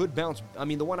 minute could bounce.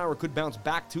 The 1 hour could bounce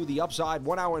back to the upside.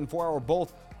 1 hour and 4 hour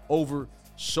both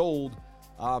oversold.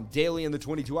 Daily and the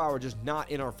 22 hour just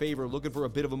not in our favor. Looking for a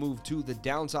bit of a move to the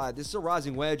downside. This is a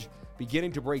rising wedge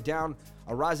beginning to break down.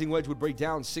 A rising wedge would break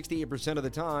down 68% of the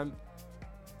time.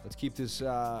 Let's keep this.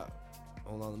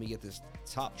 Hold on. Let me get this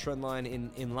top trend line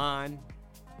in line.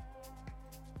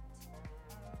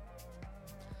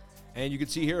 And you can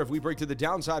see here, if we break to the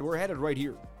downside, we're headed right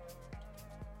here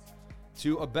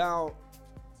to about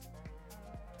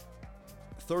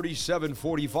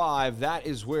 37.45. That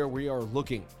is where we are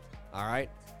looking. All right.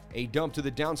 A dump to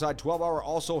the downside. 12-hour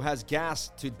also has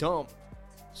gas to dump.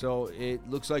 So it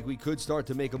looks like we could start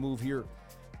to make a move here.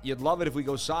 You'd love it if we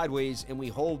go sideways and we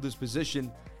hold this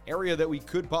position. Area that we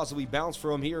could possibly bounce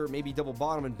from here, maybe double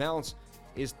bottom and bounce,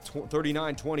 is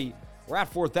 39.20. We're at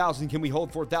 4,000. Can we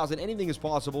hold 4,000? Anything is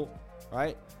possible,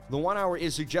 right? The 1 hour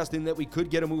is suggesting that we could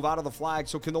get a move out of the flag.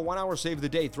 So can the 1 hour save the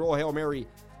day? Throw a Hail Mary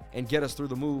and get us through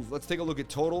the move. Let's take a look at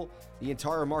total, the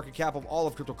entire market cap of all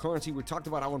of cryptocurrency. We talked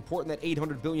about how important that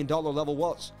 $800 billion level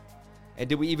was. And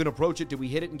did we even approach it? Did we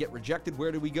hit it and get rejected?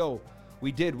 Where did we go?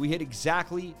 We did. We hit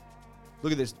exactly.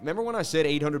 Look at this. Remember when I said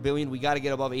 800 billion? We got to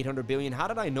get above 800 billion. How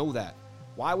did I know that?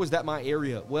 Why was that my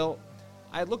area? Well,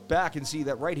 I look back and see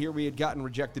that right here we had gotten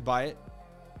rejected by it.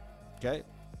 Okay.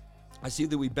 I see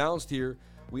that we bounced here.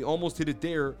 We almost hit it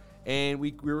there, and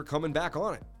we were coming back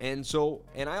on it. And so,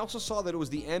 and I also saw that it was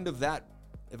the end of that.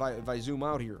 If I zoom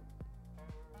out here,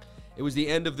 it was the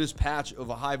end of this patch of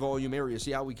a high volume area.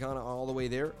 See how we kind of all the way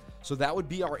there? So that would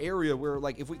be our area where,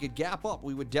 like, if we could gap up,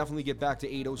 we would definitely get back to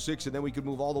 806, and then we could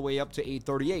move all the way up to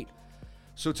 838.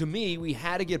 So to me, we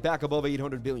had to get back above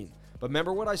 800 billion. But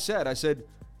remember what I said? I said,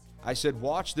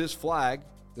 watch this flag.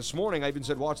 This morning, I even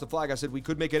said, watch the flag. I said, we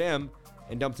could make an M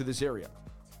and dump to this area.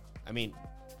 I mean,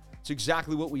 it's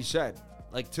exactly what we said,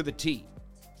 like to the T.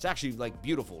 It's actually, like,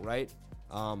 beautiful, right?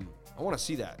 I want to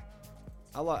see that.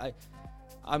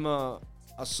 I'm a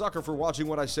sucker for watching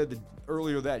what I said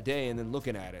earlier that day and then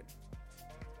looking at it.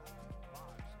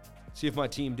 See if my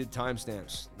team did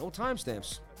timestamps. No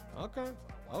timestamps.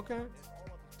 Okay.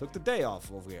 Took the day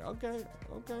off over here. Okay.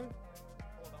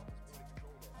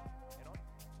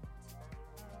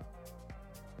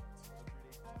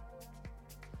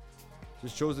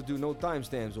 Just chose to do no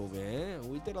timestamps over here.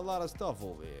 We did a lot of stuff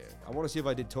over here. I want to see if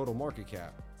I did total market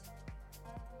cap.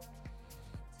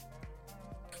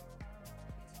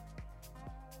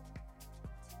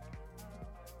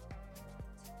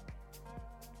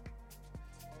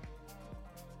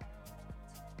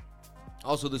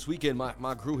 Also, this weekend,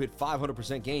 my crew hit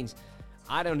 500% gains.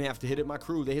 I don't have to hit it. My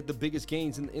crew, they hit the biggest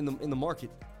gains in the market.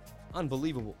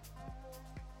 Unbelievable.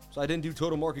 So I didn't do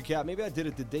total market cap. Maybe I did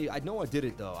it the day. I know I did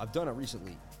it, though. I've done it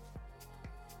recently.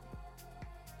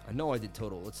 I know I did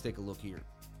total. Let's take a look here.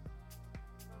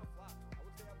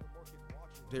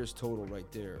 There's total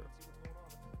right there.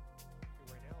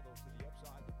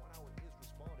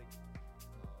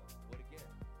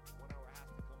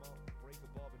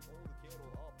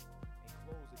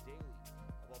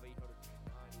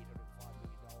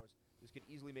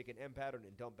 Make an M pattern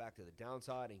and dump back to the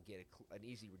downside and get an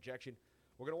easy rejection.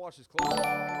 We're going to watch this close.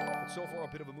 But so far, a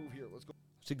bit of a move here. Let's go.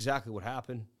 That's exactly what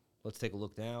happened. Let's take a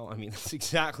look now. I mean, that's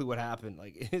exactly what happened.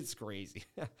 Like, it's crazy.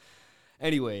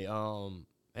 Anyway,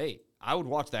 hey, I would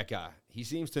watch that guy. He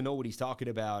seems to know what he's talking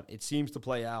about. It seems to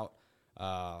play out.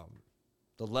 The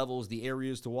levels, the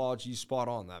areas to watch, he's spot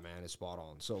on. That man is spot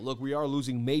on. So, look, we are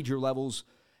losing major levels,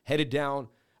 headed down.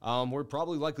 We're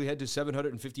probably likely head to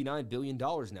 $759 billion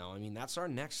now. I mean, that's our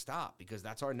next stop because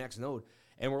that's our next node.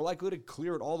 And we're likely to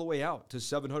clear it all the way out to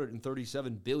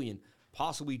 $737 billion,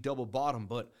 possibly double bottom.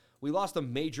 But we lost a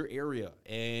major area,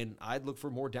 and I'd look for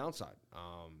more downside.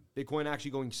 Bitcoin actually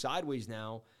going sideways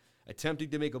now, attempting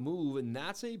to make a move, and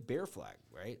that's a bear flag,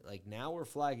 right? Like now we're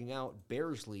flagging out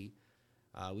bearishly.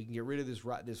 We can get rid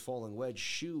of this falling wedge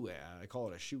shoe. I call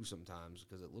it a shoe sometimes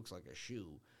because it looks like a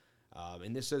shoe.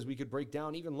 And this says we could break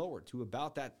down even lower to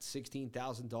about that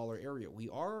 $16,000 area. We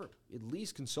are at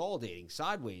least consolidating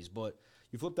sideways, but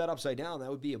you flip that upside down, that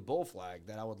would be a bull flag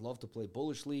that I would love to play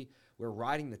bullishly. We're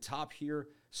riding the top here,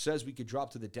 says we could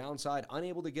drop to the downside,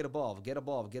 unable to get above.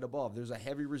 There's a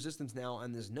heavy resistance now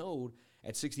on this node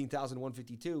at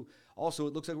 16,152. Also,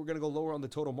 it looks like we're going to go lower on the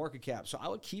total market cap. So I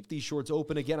would keep these shorts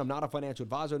open. Again, I'm not a financial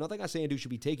advisor. Nothing I say and do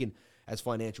should be taken as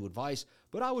financial advice,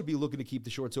 but I would be looking to keep the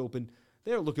shorts open.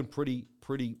 They're looking pretty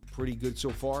good so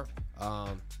far,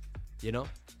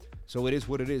 So it is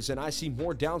what it is. And I see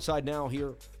more downside now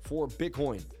here for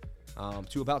Bitcoin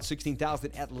to about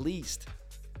 16,000 at least.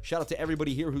 Shout out to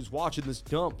everybody here who's watching this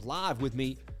dump live with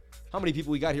me. How many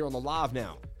people we got here on the live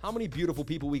now? How many beautiful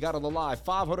people we got on the live?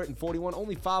 541,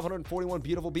 only 541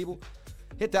 beautiful people.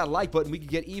 Hit that like button. We can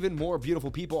get even more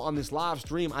beautiful people on this live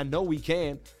stream. I know we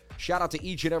can. Shout out to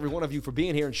each and every one of you for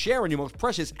being here and sharing your most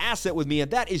precious asset with me,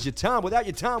 and that is your time. Without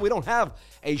your time, we don't have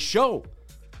a show.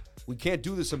 We can't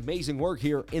do this amazing work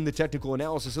here in the technical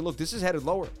analysis. And look, this is headed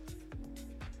lower.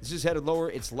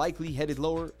 It's likely headed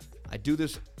lower. I do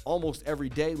this almost every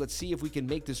day. Let's see if we can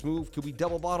make this move. Could we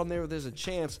double bottom there? There's a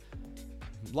chance.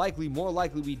 More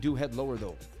likely we do head lower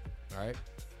though. All right.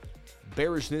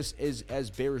 Bearishness is as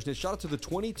bearishness. Shout out to the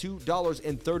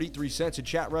 $22.33 in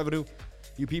chat revenue.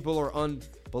 You people are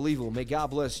unbelievable. May God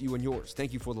bless you and yours.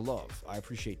 Thank you for the love. I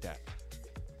appreciate that.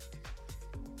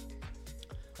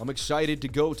 I'm excited to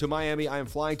go to Miami. I am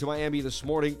flying to Miami this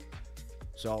morning.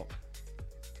 So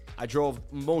I drove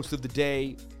most of the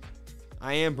day.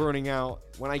 I am burning out.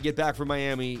 When I get back from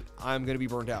Miami, I'm going to be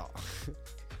burned out.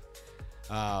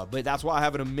 But that's why I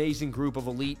have an amazing group of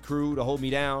elite crew to hold me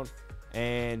down.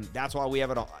 And that's why we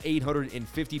have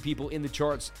 850 people in the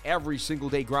charts every single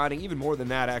day grinding. Even more than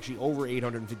that, actually, over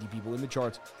 850 people in the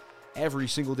charts every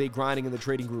single day grinding in the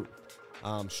trading group.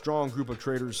 Strong group of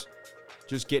traders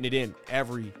just getting it in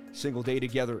every single day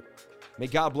together. May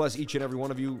God bless each and every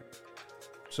one of you.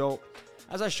 So,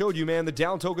 as I showed you, man, the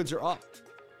down tokens are up.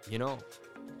 You know,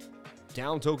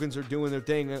 down tokens are doing their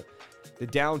thing. The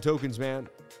down tokens, man.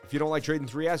 If you don't like trading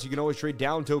 3S, you can always trade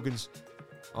down tokens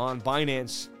on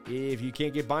Binance. If you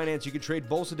can't get Binance, you can trade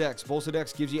Bolsadex.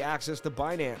 Bolsadex gives you access to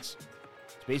Binance.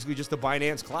 It's basically just the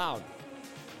Binance cloud.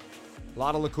 A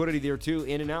lot of liquidity there too,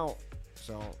 in and out.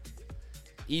 So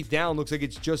ETH down looks like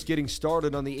it's just getting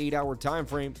started on the 8-hour time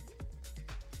frame.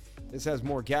 This has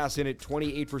more gas in it.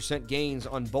 28% gains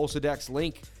on Bolsadex.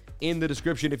 Link in the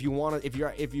description if you want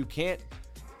to. If you can't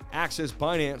access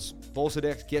Binance,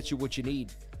 Bolsadex gets you what you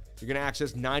need. You're going to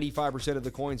access 95% of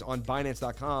the coins on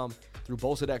Binance.com through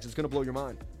Bolsadex. It's going to blow your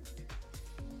mind.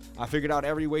 I figured out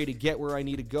every way to get where I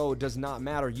need to go. It does not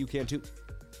matter. You can too.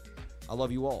 I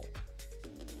love you all.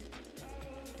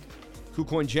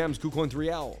 KuCoin Gems, KuCoin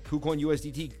 3L, KuCoin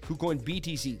USDT, KuCoin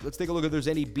BTC. Let's take a look if there's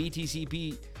any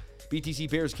BTC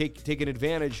pairs taking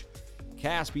advantage.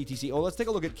 CAS BTC. Oh, let's take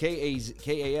a look at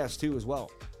KAS too as well.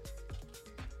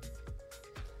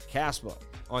 Caspa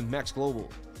on MEX Global.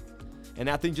 And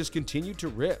that thing just continued to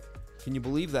rip. Can you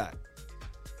believe that?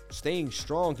 Staying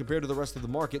strong compared to the rest of the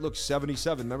market. Look,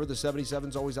 77. Remember the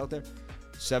 77's always out there?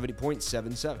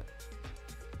 70.77.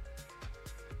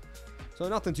 So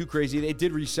nothing too crazy. They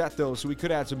did reset though, so we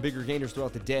could add some bigger gainers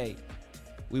throughout the day.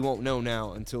 We won't know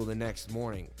now until the next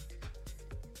morning.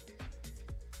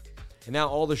 And now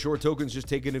all the short tokens just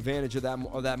taking advantage of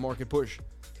that market push.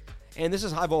 And this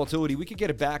is high volatility. We could get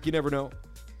it back. You never know.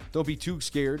 Don't be too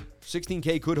scared.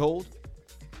 16K could hold.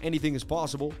 Anything is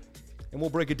possible. And we'll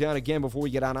break it down again before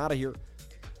we get on out of here.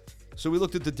 So we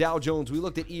looked at the Dow Jones. We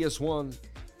looked at ES1.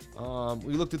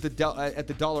 We looked at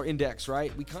the dollar index,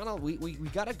 right? We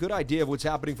got a good idea of what's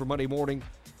happening for Monday morning.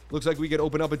 Looks like we could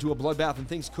open up into a bloodbath and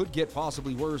things could get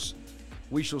possibly worse.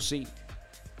 We shall see.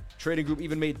 Trading group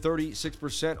even made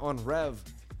 36% on Rev.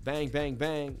 Bang, bang,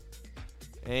 bang.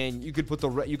 And you could put the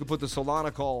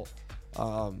Solana call.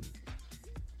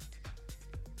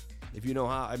 If you know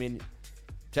how,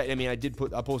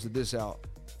 I posted this out.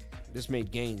 This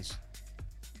made gains.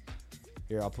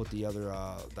 Here, I'll put the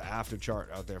after chart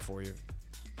out there for you.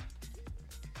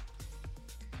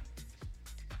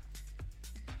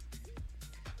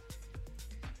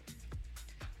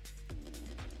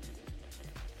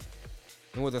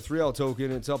 And with a 3L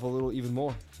token, it's up a little even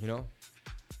more, you know?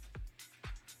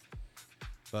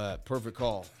 But perfect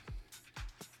call.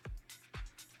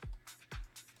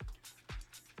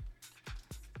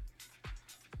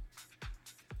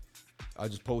 I'll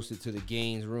just post it to the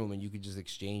gains room and you can just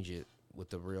exchange it with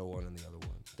the real one and the other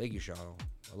one. Thank you, Shadow.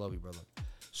 I love you, brother.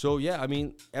 So, yeah, I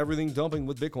mean, everything dumping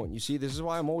with Bitcoin. You see, this is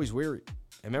why I'm always weary.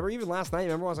 I remember even last night,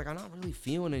 I was like, I'm not really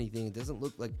feeling anything. It doesn't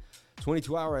look like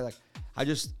 22-hour.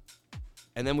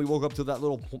 And then we woke up to that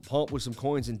little pump with some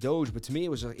coins and Doge. But to me, it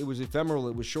was ephemeral.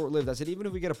 It was short-lived. I said, even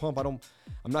if we get a pump, I'm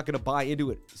not going to buy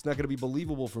into it. It's not going to be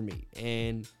believable for me.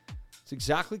 And it's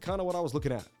exactly kind of what I was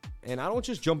looking at. And I don't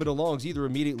just jump into longs either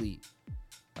immediately.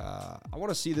 I want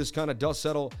to see this kind of dust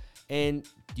settle. And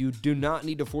you do not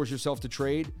need to force yourself to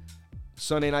trade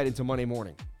Sunday night into Monday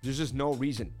morning. There's just no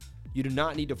reason. You do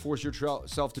not need to force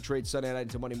yourself to trade Sunday night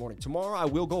into Monday morning. Tomorrow, I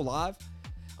will go live.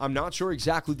 I'm not sure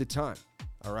exactly the time.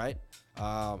 All right.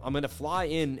 I'm going to fly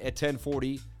in at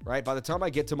 10:40, right? By the time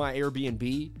I get to my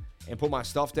Airbnb and put my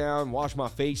stuff down, wash my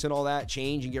face and all that,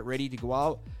 change and get ready to go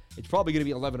out, it's probably going to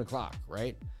be 11 o'clock,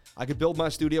 right? I could build my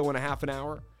studio in a half an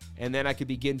hour, and then I could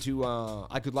begin to,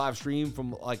 I could live stream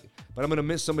from but I'm going to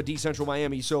miss some of Decentral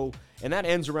Miami. So, and that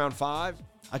ends around 5.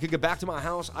 I could get back to my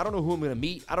house. I don't know who I'm going to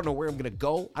meet. I don't know where I'm going to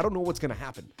go. I don't know what's going to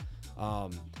happen.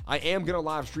 I am going to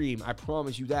live stream. I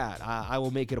promise you that. I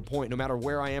will make it a point, no matter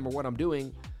where I am or what I'm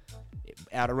doing.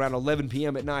 At around 11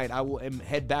 p.m. at night, I will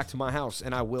head back to my house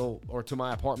or to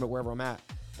my apartment, wherever I'm at,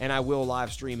 and I will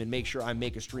live stream and make sure I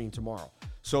make a stream tomorrow.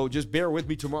 So just bear with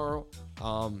me tomorrow.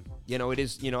 It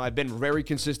is, I've been very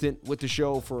consistent with the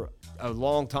show for a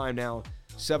long time now,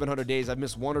 700 days. I've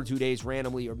missed 1 or 2 days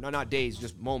randomly, or not days,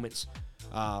 just moments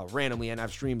randomly, and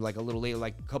I've streamed like a little later,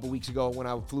 like a couple weeks ago when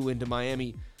I flew into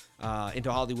Miami,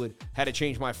 into Hollywood, had to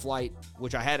change my flight,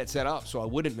 which I had it set up so I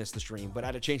wouldn't miss the stream, but I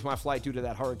had to change my flight due to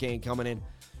that hurricane coming in,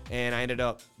 and I ended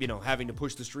up, having to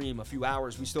push the stream a few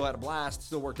hours. We still had a blast,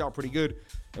 still worked out pretty good,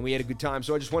 and we had a good time.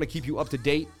 So I just want to keep you up to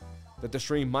date that the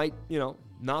stream might,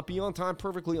 not be on time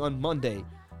perfectly on Monday,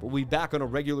 but we'll be back on a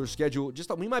regular schedule.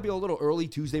 We might be a little early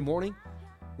Tuesday morning.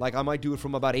 Like I might do it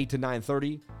from about 8 to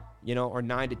 9:30, or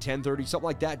 9 to 10:30, something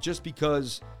like that, just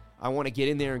because I want to get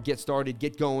in there and get started,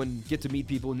 get going, get to meet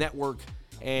people, network,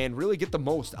 and really get the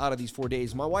most out of these 4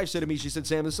 days. My wife said to me, she said,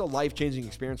 Sam, this is a life-changing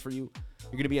experience for you.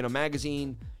 You're going to be in a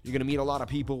magazine. You're going to meet a lot of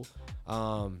people.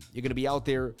 You're going to be out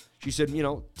there. She said,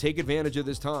 take advantage of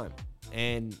this time.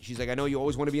 And she's like, I know you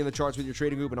always want to be in the charts with your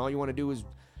trading group, and all you want to do is,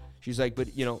 she's like, but,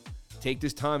 take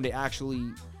this time to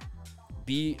actually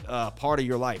be part of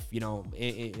your life,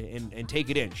 and take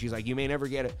it in. She's like, you may never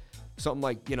get it. Something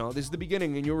like, this is the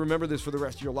beginning, and you'll remember this for the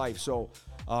rest of your life. So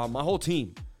my whole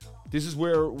team, this is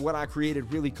where what I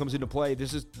created really comes into play.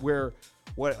 This is where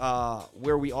we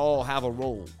all have a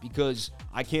role, because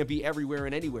I can't be everywhere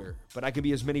and anywhere, but I can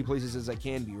be as many places as I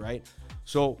can be, right?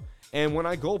 So, and when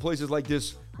I go places like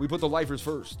this, we put the lifers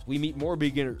first. We meet more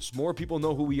beginners. More people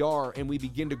know who we are, and we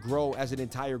begin to grow as an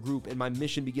entire group, and my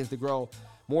mission begins to grow.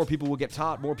 More people will get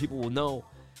taught. More people will know.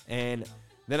 And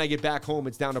then I get back home,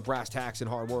 it's down to brass tacks and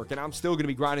hard work. And I'm still going to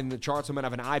be grinding the charts. I'm going to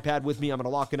have an iPad with me. I'm going to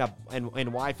lock it up and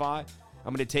Wi-Fi.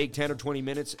 I'm going to take 10 or 20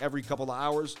 minutes every couple of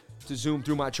hours to zoom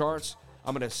through my charts.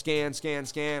 I'm going to scan.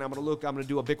 I'm going to look. I'm going to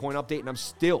do a Bitcoin update, and I'm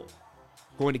still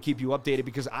going to keep you updated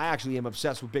because I actually am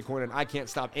obsessed with Bitcoin, and I can't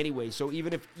stop anyway. So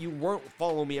even if you weren't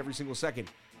following me every single second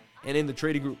and in the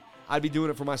trading group, I'd be doing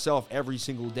it for myself every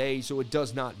single day, so it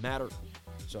does not matter.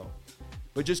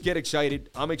 But just get excited.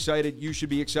 I'm excited. You should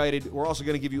be excited. We're also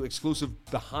going to give you exclusive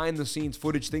behind-the-scenes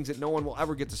footage, things that no one will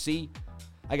ever get to see.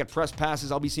 I got press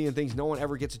passes. I'll be seeing things no one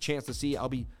ever gets a chance to see. I'll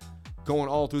be going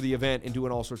all through the event and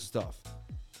doing all sorts of stuff.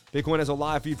 Bitcoin has a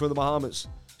live feed from the Bahamas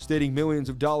stating millions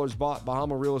of dollars bought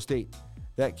Bahama real estate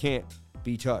that can't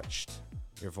be touched.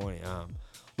 You're funny.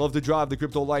 Love to drive the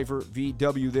Crypto Lifer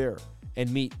VW there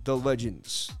and meet the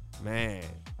legends. Man.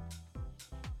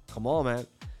 Come on, man.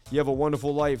 You have a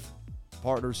wonderful life,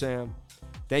 partner Sam.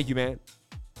 Thank you, man.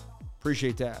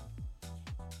 Appreciate that.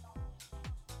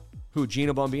 Who,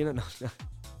 Gina Bombina? No,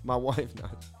 my wife. No.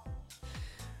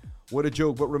 What a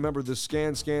joke. But remember the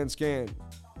scan.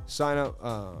 Sign up.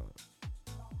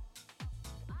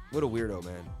 What a weirdo,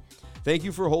 man. Thank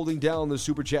you for holding down the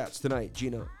super chats tonight,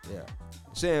 Gina. Yeah.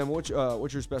 Sam, what's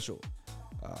your special?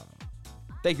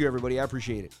 Thank you, everybody. I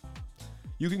appreciate it.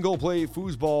 You can go play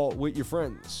foosball with your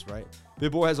friends, right?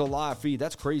 BitBoy has a live feed.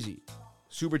 That's crazy.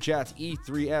 Super chats,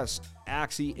 E3S,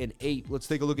 Axie, and 8. Let's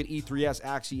take a look at E3S,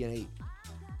 Axie, and 8.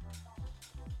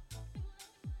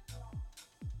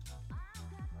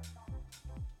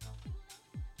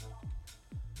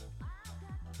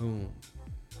 Boom.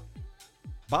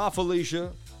 Bye,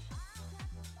 Felicia.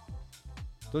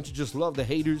 Don't you just love the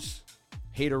haters?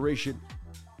 Hateration.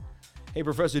 Hey,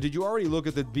 Professor, did you already look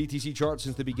at the BTC chart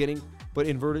since the beginning, but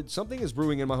inverted? Something is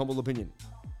brewing in my humble opinion.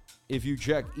 If you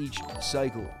check each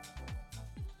cycle.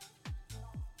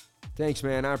 Thanks,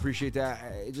 man. I appreciate that.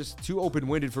 It's just too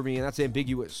open-winded for me, and that's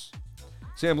ambiguous.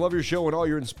 Sam, love your show and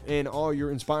all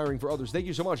you're inspiring for others. Thank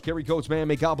you so much, Kerry Coates, man.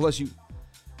 May God bless you.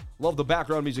 Love the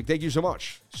background music. Thank you so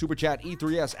much. Super chat,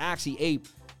 E3S, Axie, Ape,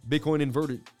 Bitcoin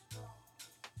inverted.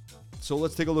 So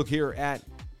let's take a look here at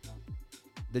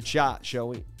the chat, shall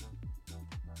we?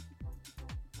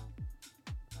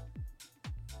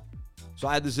 So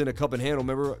I had this in a cup and handle,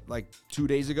 remember, like 2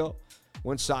 days ago?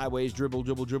 Went sideways,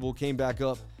 dribble, came back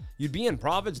up. You'd be in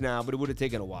profits now, but it would have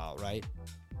taken a while, right?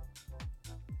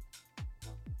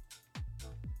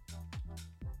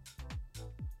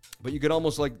 But you could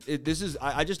almost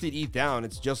I just did ETH down.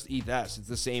 It's just ETH S. It's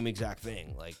the same exact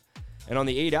thing. And on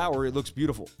the 8 hour, it looks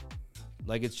beautiful.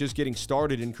 It's just getting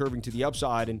started and curving to the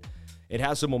upside, and it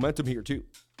has some momentum here too.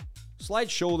 Slight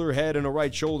shoulder head and a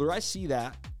right shoulder. I see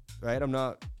that, right? I'm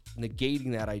not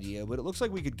negating that idea, but it looks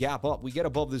like we could gap up. We get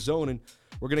above the zone, and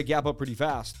we're going to gap up pretty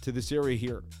fast to this area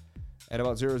here at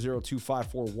about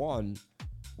 0.02541,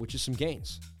 which is some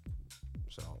gains.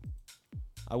 So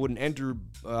I wouldn't enter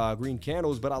green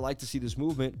candles, but I like to see this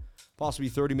movement, possibly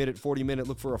 30-minute, 40-minute,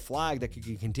 look for a flag that could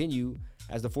continue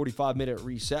as the 45-minute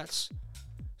resets.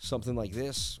 Something like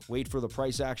this. Wait for the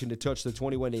price action to touch the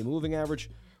 21-day moving average.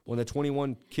 When the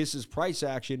 21 kisses price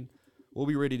action, we'll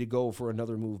be ready to go for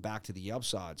another move back to the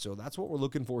upside. So that's what we're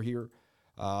looking for here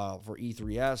for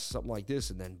E3S, something like this,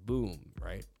 and then boom,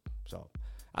 right? So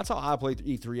that's how I play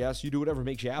E3S. You do whatever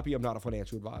makes you happy. I'm not a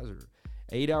financial advisor.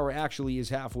 8 hour actually is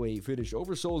halfway finished.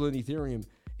 Oversold on Ethereum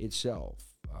itself.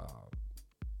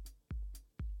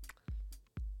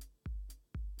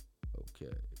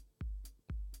 Okay.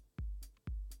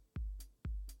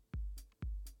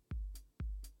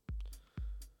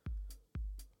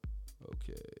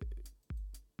 Okay.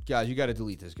 Guys, you got to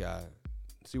delete this guy.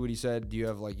 See what he said? Do you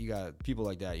have you got people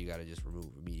like that you got to just remove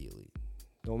immediately.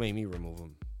 Don't make me remove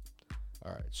them.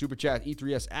 All right. Super chat,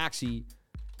 E3S,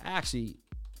 Axie.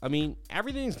 I mean,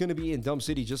 everything's going to be in dumb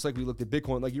city just like we looked at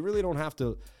Bitcoin. Like, you really don't have to.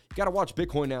 You got to watch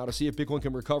Bitcoin now to see if Bitcoin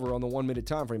can recover on the 1 minute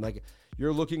time frame. Like,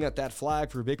 you're looking at that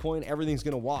flag for Bitcoin, everything's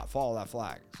going to follow that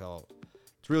flag. So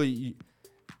it's really,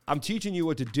 I'm teaching you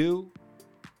what to do.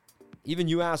 Even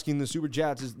you asking the super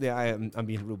chats is, I'm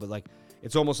being rude, but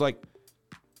it's almost like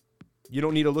you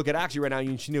don't need to look at Axie right now.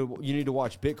 You need to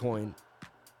watch Bitcoin.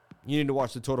 You need to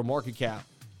watch the total market cap.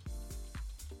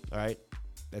 All right.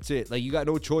 That's it. You got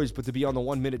no choice but to be on the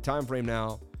 1 minute time frame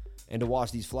now and to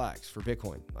watch these flags for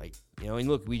Bitcoin. And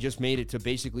look, we just made it to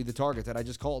basically the target that I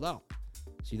just called out.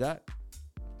 See that?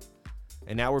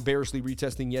 And now we're bearishly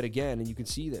retesting yet again, and you can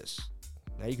see this.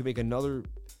 Now you can make another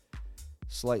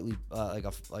slightly,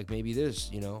 maybe this,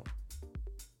 and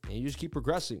you just keep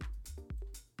progressing.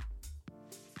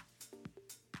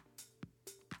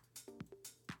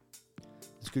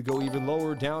 Could go even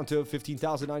lower, down to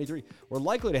 15,093. We're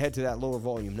likely to head to that lower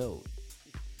volume node.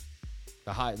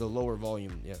 The lower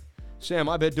volume, yeah. Sam,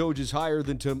 I bet Doge is higher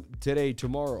than today,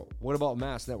 tomorrow. What about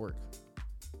Mass Network?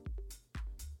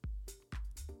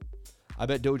 I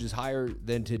bet Doge is higher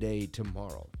than today,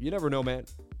 tomorrow. You never know, man.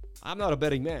 I'm not a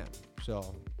betting man,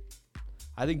 so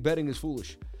I think betting is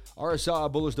foolish.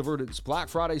 RSI bullish divergence. Black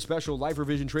Friday special life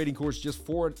revision trading course, just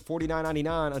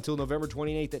 $49.99 until November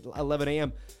 28th at 11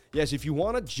 a.m. Yes, if you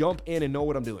want to jump in and know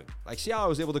what I'm doing. See how I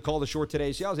was able to call the short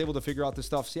today. See how I was able to figure out this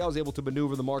stuff. See how I was able to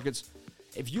maneuver the markets.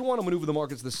 If you want to maneuver the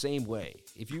markets the same way,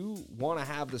 if you want to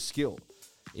have the skill,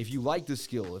 if you like the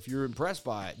skill, if you're impressed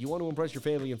by it, you want to impress your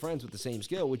family and friends with the same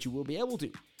skill, which you will be able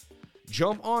to,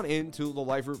 jump on into the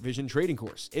life revision trading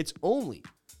course. It's only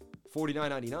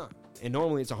 $49.99. And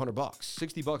normally it's $100,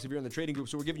 $60 if you're in the trading group.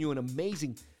 So we're giving you an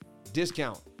amazing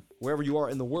discount wherever you are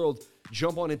in the world.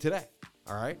 Jump on in today.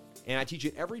 All right. And I teach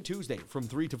it every Tuesday from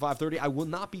 3 to 5:30. I will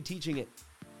not be teaching it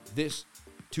this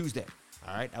Tuesday.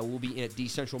 All right. I will be at D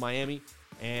Central Miami,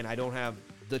 and I don't have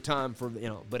the time for,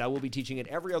 but I will be teaching it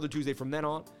every other Tuesday from then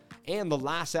on. And the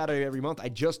last Saturday of every month. I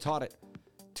just taught it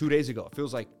 2 days ago. It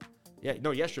feels like,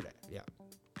 yesterday. Yeah.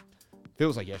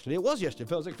 Feels like yesterday. It was yesterday.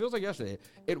 Feels like yesterday.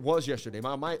 It was yesterday.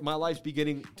 My life's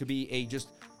beginning to be a just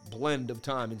blend of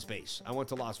time and space. I went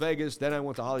to Las Vegas, then I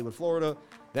went to Hollywood, Florida,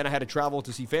 then I had to travel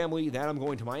to see family, then I'm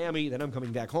going to Miami, then I'm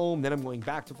coming back home, then I'm going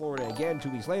back to Florida again 2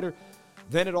 weeks later.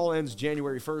 Then it all ends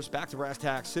January 1st, back to brass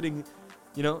tacks, sitting,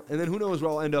 and then who knows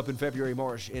where I'll end up in February,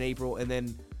 March, in April, and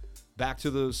then back to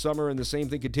the summer, and the same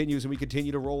thing continues, and we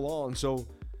continue to roll on. So,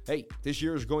 hey, this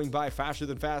year is going by faster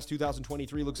than fast.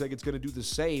 2023 looks like it's going to do the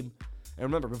same. And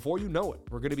remember, before you know it,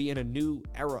 we're going to be in a new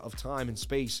era of time and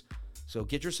space. So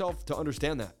get yourself to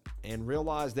understand that and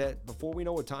realize that before we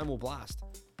know it, time will blast.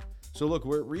 So look,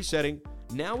 we're resetting.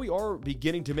 Now we are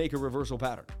beginning to make a reversal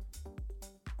pattern.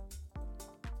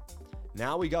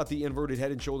 Now we got the inverted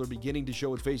head and shoulder beginning to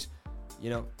show its face,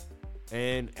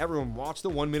 and everyone watch the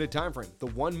 1 minute time frame. The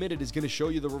 1 minute is going to show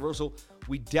you the reversal.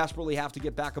 We desperately have to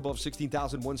get back above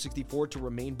 16,164 to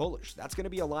remain bullish. That's going to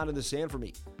be a line in the sand for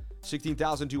me.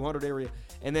 16,200 area.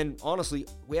 And then honestly,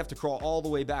 we have to crawl all the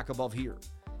way back above here.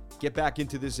 Get back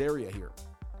into this area here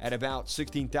at about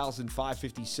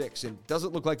 16,556. And it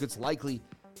doesn't look like it's likely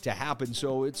to happen.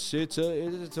 So it's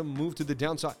a move to the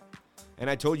downside. And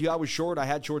I told you I was short. I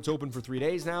had shorts open for 3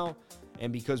 days now.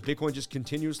 And because Bitcoin just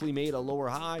continuously made a lower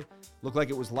high, looked like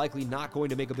it was likely not going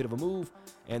to make a bit of a move.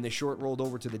 And the short rolled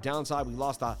over to the downside. We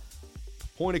lost a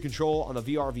point of control on the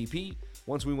VRVP.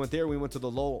 Once we went there, we went to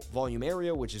the low volume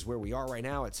area, which is where we are right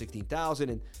now at 16,000.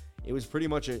 And it was pretty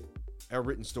much a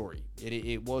written story.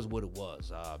 It was what it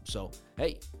was. So,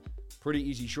 hey, pretty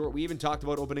easy short. We even talked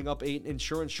about opening up an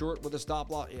insurance short with a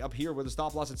stop loss up here with a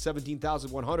stop loss at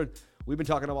 17,100. We've been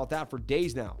talking about that for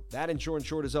days now. That insurance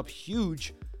short is up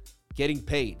huge, getting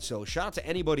paid. So shout out to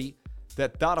anybody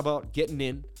that thought about getting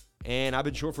in. And I've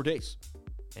been short for days.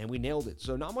 And we nailed it.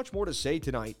 So not much more to say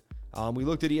tonight. We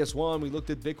looked at ES1, we looked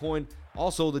at Bitcoin.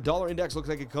 Also, the dollar index looks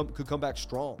like it could come back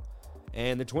strong.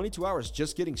 And the 22 hour is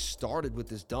just getting started with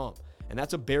this dump. And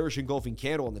that's a bearish engulfing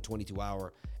candle on the 22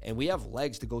 hour. And we have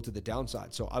legs to go to the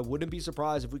downside. So I wouldn't be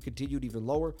surprised if we continued even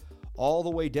lower all the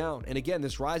way down. And again,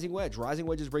 this rising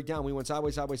wedges break down. We went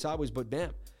sideways, sideways, sideways, but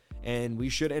bam. And we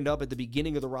should end up at the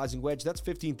beginning of the rising wedge. That's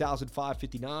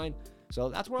 15,559. So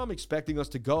that's where I'm expecting us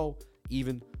to go,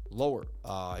 even lower.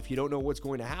 If you don't know what's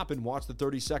going to happen, watch the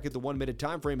 30-second, the 1-minute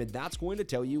time frame, and that's going to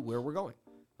tell you where we're going.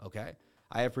 Okay?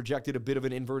 I have projected a bit of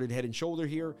an inverted head and shoulder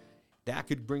here. That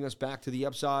could bring us back to the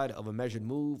upside of a measured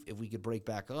move if we could break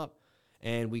back up.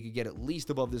 And we could get at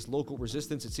least above this local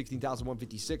resistance at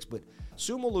 16,156. But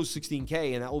soon we'll lose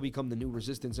 16K, and that will become the new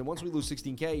resistance. And once we lose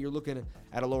 16K, you're looking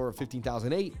at a lower of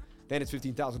 15,008. Then it's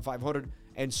 15,500,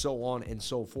 and so on and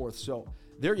so forth. So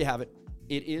there you have it.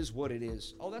 It is what it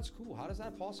is. Oh, that's cool. How is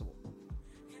that possible?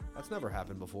 That's never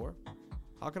happened before.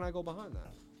 How can I go behind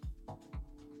that?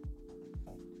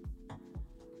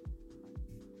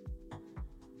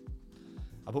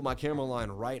 I put my camera line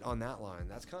right on that line.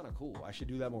 That's kind of cool. I should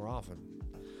do that more often.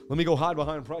 Let me go hide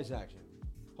behind price action.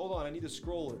 Hold on. I need to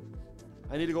scroll it.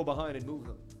 I need to go behind and move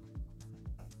them.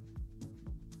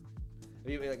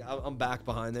 I'm back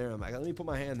behind there. I'm like, let me put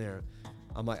my hand there.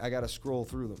 I'm like, I got to scroll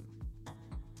through them.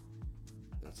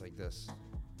 It's like this.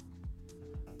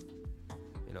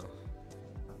 You know.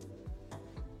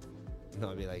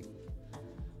 No, I'd be like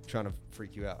trying to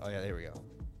freak you out. Oh, yeah, there we go.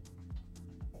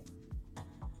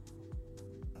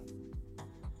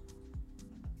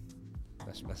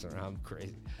 That's messing around. I'm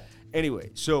crazy.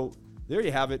 Anyway, so there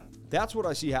you have it. That's what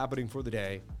I see happening for the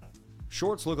day.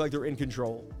 Shorts look like they're in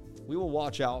control. We will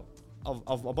watch out.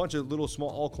 Of a bunch of little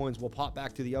small altcoins will pop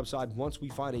back to the upside once we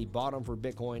find a bottom for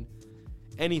Bitcoin.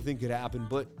 Anything could happen,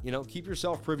 but, you know, keep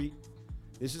yourself privy.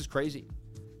 This is crazy.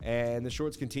 And the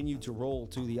shorts continue to roll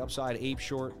to the upside. Ape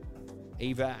short,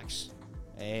 AVAX.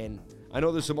 And I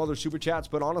know there's some other super chats,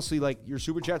 but honestly, like, your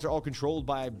super chats are all controlled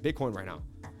by Bitcoin right now.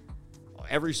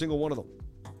 Every single one of them.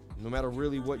 No matter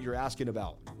really what you're asking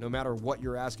about. No matter what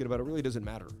you're asking about, it really doesn't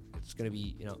matter. It's going to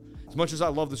be, you know, as much as I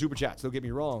love the super chats, don't get me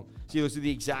wrong. See, those are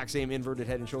the exact same inverted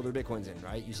head and shoulder Bitcoin's in,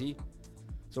 right? You see?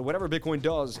 So whatever Bitcoin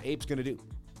does, Ape's going to do.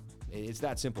 It's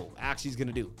that simple. Axie's going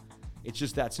to do. It's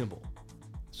just that simple.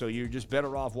 So you're just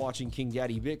better off watching King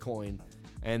Daddy Bitcoin,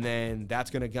 and then that's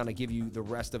going to kind of give you the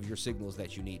rest of your signals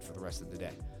that you need for the rest of the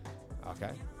day.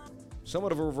 Okay?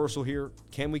 Somewhat of a reversal here.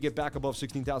 Can we get back above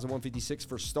 16,156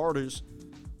 for starters?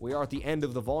 We are at the end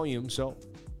of the volume, so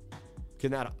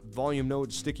can that volume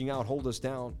node sticking out hold us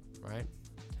down, right?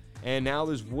 And now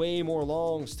there's way more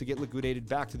longs to get liquidated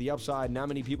back to the upside. Not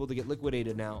many people to get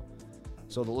liquidated now.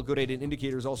 So the liquidated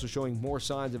indicator is also showing more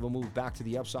signs of a move back to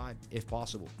the upside, if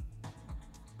possible.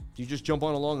 Do you just jump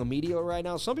on along immediately right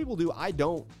now? Some people do. I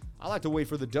don't. I like to wait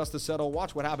for the dust to settle,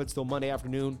 watch what happens till Monday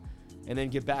afternoon, and then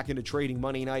get back into trading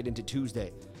Monday night into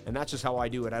Tuesday. And that's just how I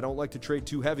do it. I don't like to trade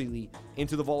too heavily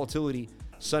into the volatility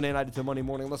Sunday night into Monday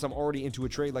morning unless I'm already into a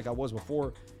trade like I was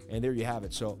before. And there you have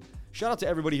it. So shout out to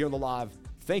everybody here on the live.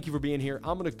 Thank you for being here.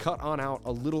 I'm going to cut on out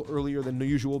a little earlier than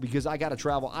usual because I got to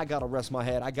travel. I got to rest my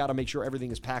head. I got to make sure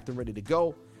everything is packed and ready to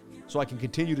go so I can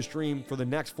continue to stream for the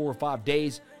next 4 or 5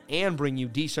 days and bring you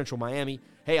Decentral Miami.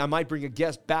 Hey, I might bring a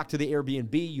guest back to the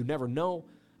Airbnb. You never know.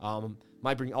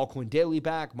 Might bring Altcoin Daily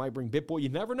back. Might bring BitBoy. You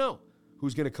never know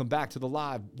who's going to come back to the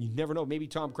live. You never know. Maybe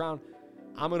Tom Crown.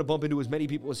 I'm going to bump into as many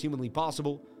people as humanly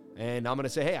possible. And I'm going to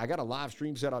say, hey, I got a live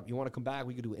stream set up. You want to come back?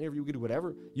 We could do an interview. We could do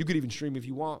whatever. You could even stream if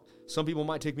you want. Some people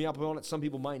might take me up on it. Some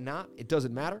people might not. It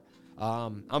doesn't matter.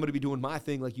 I'm going to be doing my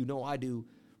thing like you know I do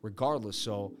regardless.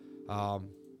 So I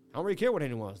don't really care what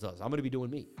anyone else does. I'm going to be doing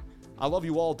me. I love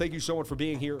you all. Thank you so much for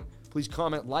being here. Please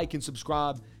comment, like, and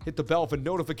subscribe. Hit the bell for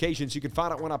notifications so you can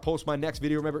find out when I post my next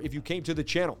video. Remember, if you came to the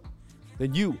channel,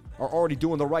 then you are already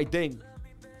doing the right thing.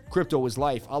 Crypto is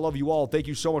life. I love you all. Thank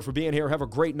you so much for being here. Have a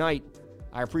great night.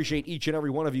 I appreciate each and every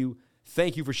one of you.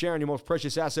 Thank you for sharing your most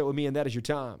precious asset with me, and that is your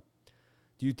time.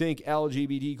 Do you think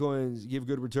LGBT coins give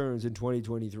good returns in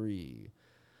 2023?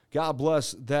 God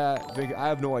bless that. I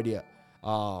have no idea.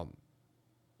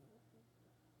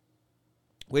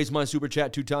 Waste my super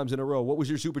chat 2 times in a row. What was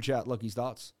your super chat, Lucky's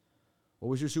Thoughts? What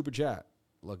was your super chat,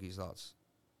 Lucky's Thoughts?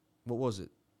 What was it?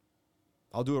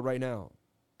 I'll do it right now.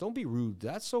 Don't be rude.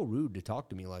 That's so rude to talk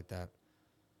to me like that.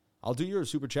 I'll do your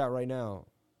super chat right now,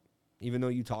 even though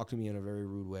you talk to me in a very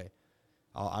rude way.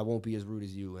 I won't be as rude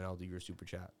as you, and I'll do your super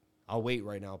chat. I'll wait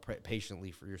right now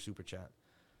patiently for your super chat.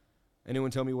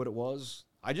 Anyone tell me what it was?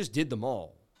 I just did them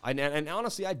all. And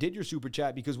honestly, I did your super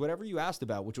chat because whatever you asked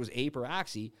about, which was Ape or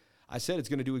Axie, I said it's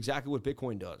going to do exactly what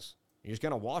Bitcoin does. You're just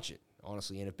going to watch it,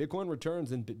 honestly. And if Bitcoin returns,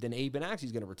 then Ape and Axie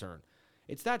is going to return.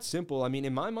 It's that simple. I mean,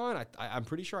 in my mind, I'm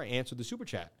pretty sure I answered the super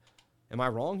chat. Am I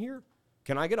wrong here?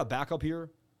 Can I get a backup here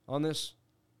on this?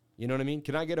 You know what I mean?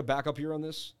 Can I get a backup here on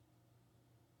this?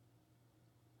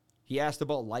 He asked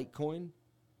about Litecoin.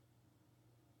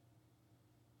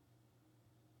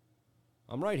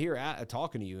 I'm right here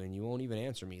talking to you, and you won't even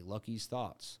answer me. Lucky's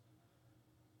thoughts.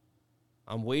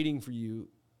 I'm waiting for you.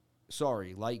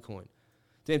 Sorry, Litecoin.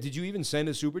 Damn, did you even send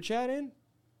a super chat in?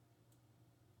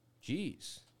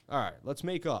 Jeez. All right, let's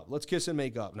make up. Let's kiss and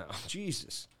make up now.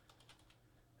 Jesus.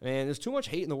 Man, there's too much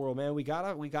hate in the world, man. We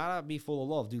gotta be full of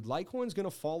love. Dude, Litecoin's gonna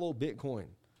follow Bitcoin.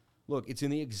 Look, it's in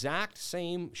the exact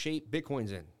same shape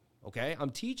Bitcoin's in. Okay? I'm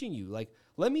teaching you. Like,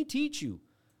 let me teach you.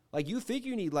 Like, you think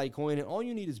you need Litecoin, and all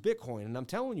you need is Bitcoin, and I'm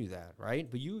telling you that, right?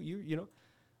 But you know,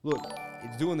 look,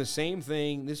 it's doing the same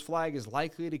thing. This flag is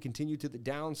likely to continue to the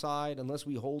downside unless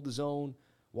we hold the zone.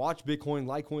 Watch Bitcoin.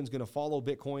 Litecoin's going to follow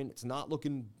Bitcoin. It's not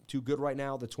looking too good right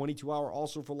now. The 22-hour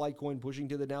also for Litecoin pushing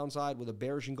to the downside with a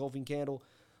bearish engulfing candle.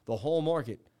 The whole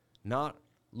market not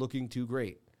looking too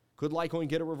great. Could Litecoin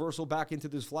get a reversal back into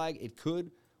this flag? It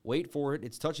could. Wait for it.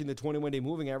 It's touching the 21-day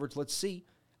moving average. Let's see.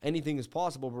 Anything is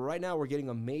possible, but right now we're getting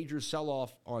a major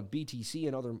sell-off on BTC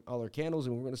and other candles,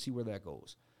 and we're going to see where that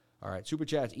goes. All right, Super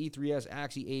Chats, E3S,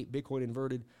 Axie 8, Bitcoin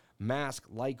inverted, Mask,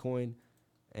 Litecoin,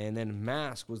 and then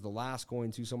Mask was the last coin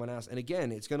too, someone asked. And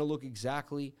again, it's going to look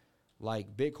exactly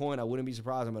like Bitcoin. I wouldn't be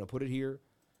surprised. I'm going to put it here.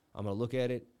 I'm going to look at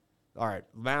it. All right,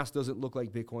 Mask doesn't look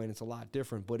like Bitcoin. It's a lot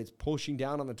different, but it's pushing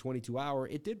down on the 22-hour.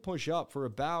 It did push up for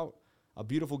about a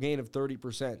beautiful gain of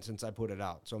 30% since I put it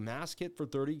out. So Mask hit for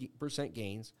 30%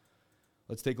 gains.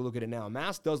 Let's take a look at it now.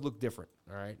 Mask does look different,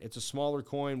 all right? It's a smaller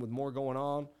coin with more going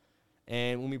on.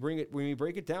 And when we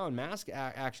break it down, Mask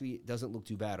actually doesn't look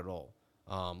too bad at all.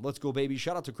 Let's go, baby.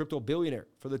 Shout out to Crypto Billionaire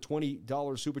for the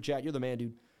 $20 super chat. You're the man,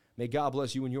 dude. May God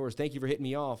bless you and yours. Thank you for hitting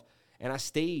me off. And I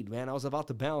stayed, man. I was about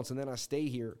to bounce, and then I stay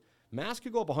here. Mask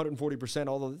could go up 140%,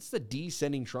 although this is a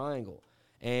descending triangle.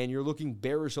 And you're looking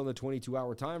bearish on the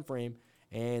 22-hour time frame,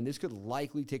 and this could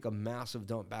likely take a massive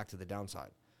dump back to the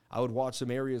downside. I would watch some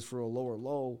areas for a lower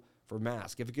low for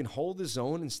Mask. If it can hold the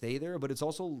zone and stay there, but it's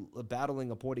also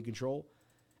battling a point of control,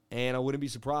 and I wouldn't be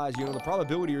surprised. You know, the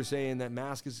probability you're saying that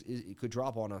Mask it could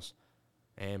drop on us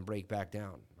and break back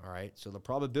down, all right? So the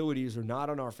probabilities are not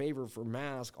in our favor for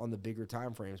Mask on the bigger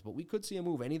time frames, but we could see a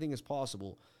move. Anything is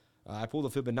possible. I pulled a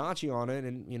Fibonacci on it,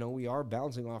 and, you know, we are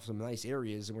bouncing off some nice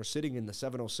areas, and we're sitting in the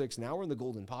 706. Now we're in the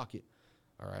golden pocket,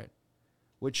 all right?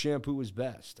 Which shampoo is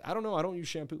best? I don't know. I don't use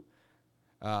shampoo.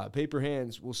 Paper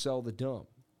Hands will sell the dump.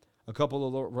 A couple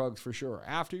of rugs for sure.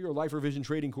 After your Lifer Vision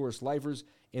trading course, Lifers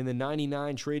in the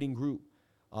 99 trading group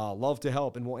love to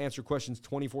help, and we'll answer questions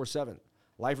 24/7.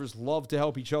 Lifers love to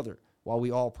help each other while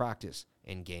we all practice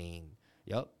and gain.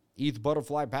 Yep. ETH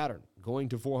butterfly pattern going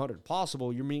to 400.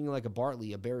 Possible. You're meaning like a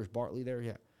Bartley, a bearish Bartley there?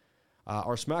 Yeah.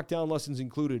 Our SmackDown lessons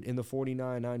included in the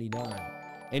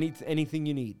 $49.99. Anything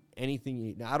you need. Anything you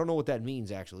need. Now, I don't know what that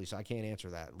means, actually, so I can't answer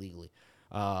that legally.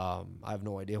 I have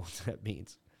no idea what that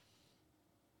means.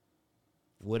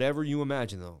 Whatever you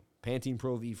imagine, though. Pantene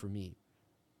Pro V for me.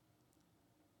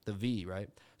 The V, right?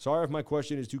 Sorry if my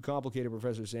question is too complicated,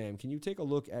 Professor Sam. Can you take a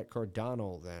look at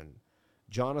Cardano, then?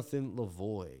 Jonathan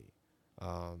Lavoie.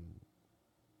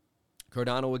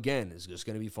 Cardano, again, is just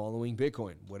going to be following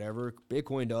Bitcoin. Whatever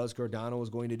Bitcoin does, Cardano is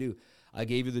going to do. I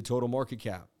gave you the total market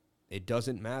cap. It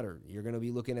doesn't matter. You're going to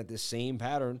be looking at the same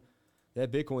pattern that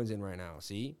Bitcoin's in right now,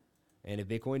 see? And if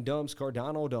Bitcoin dumps,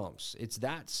 Cardano dumps. It's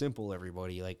that simple,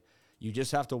 everybody. Like, you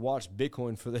just have to watch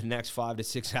Bitcoin for the next 5 to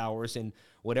 6 hours, and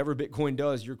whatever Bitcoin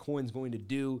does, your coin's going to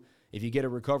do. If you get a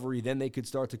recovery, then they could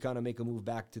start to kind of make a move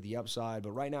back to the upside.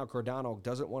 But right now, Cardano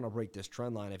doesn't want to break this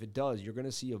trend line. If it does, you're going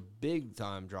to see a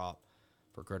big-time drop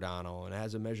for Cardano, and it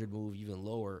has a measured move even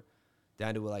lower,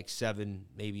 down to like 7,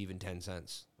 maybe even 10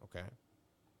 cents, okay?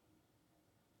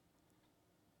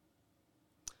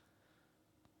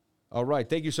 All right.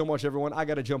 Thank you so much, everyone. I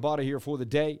got to jump out of here for the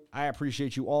day. I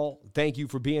appreciate you all. Thank you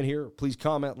for being here. Please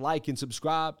comment, like, and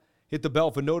subscribe. Hit the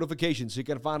bell for notifications so you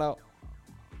can find out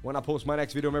when I post my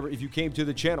next video. Remember, if you came to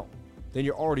the channel, then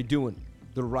you're already doing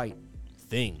the right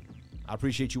thing. I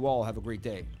appreciate you all. Have a great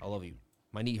day. I love you.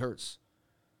 My knee hurts.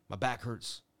 My back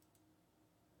hurts.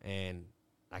 And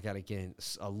I got to get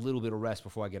a little bit of rest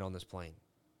before I get on this plane.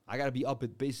 I got to be up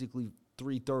at basically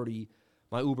 3:30.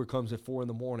 My Uber comes at 4 in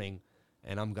the morning.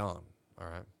 And I'm gone, all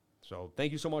right? So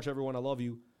thank you so much, everyone. I love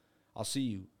you. I'll see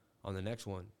you on the next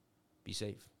one. Be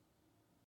safe.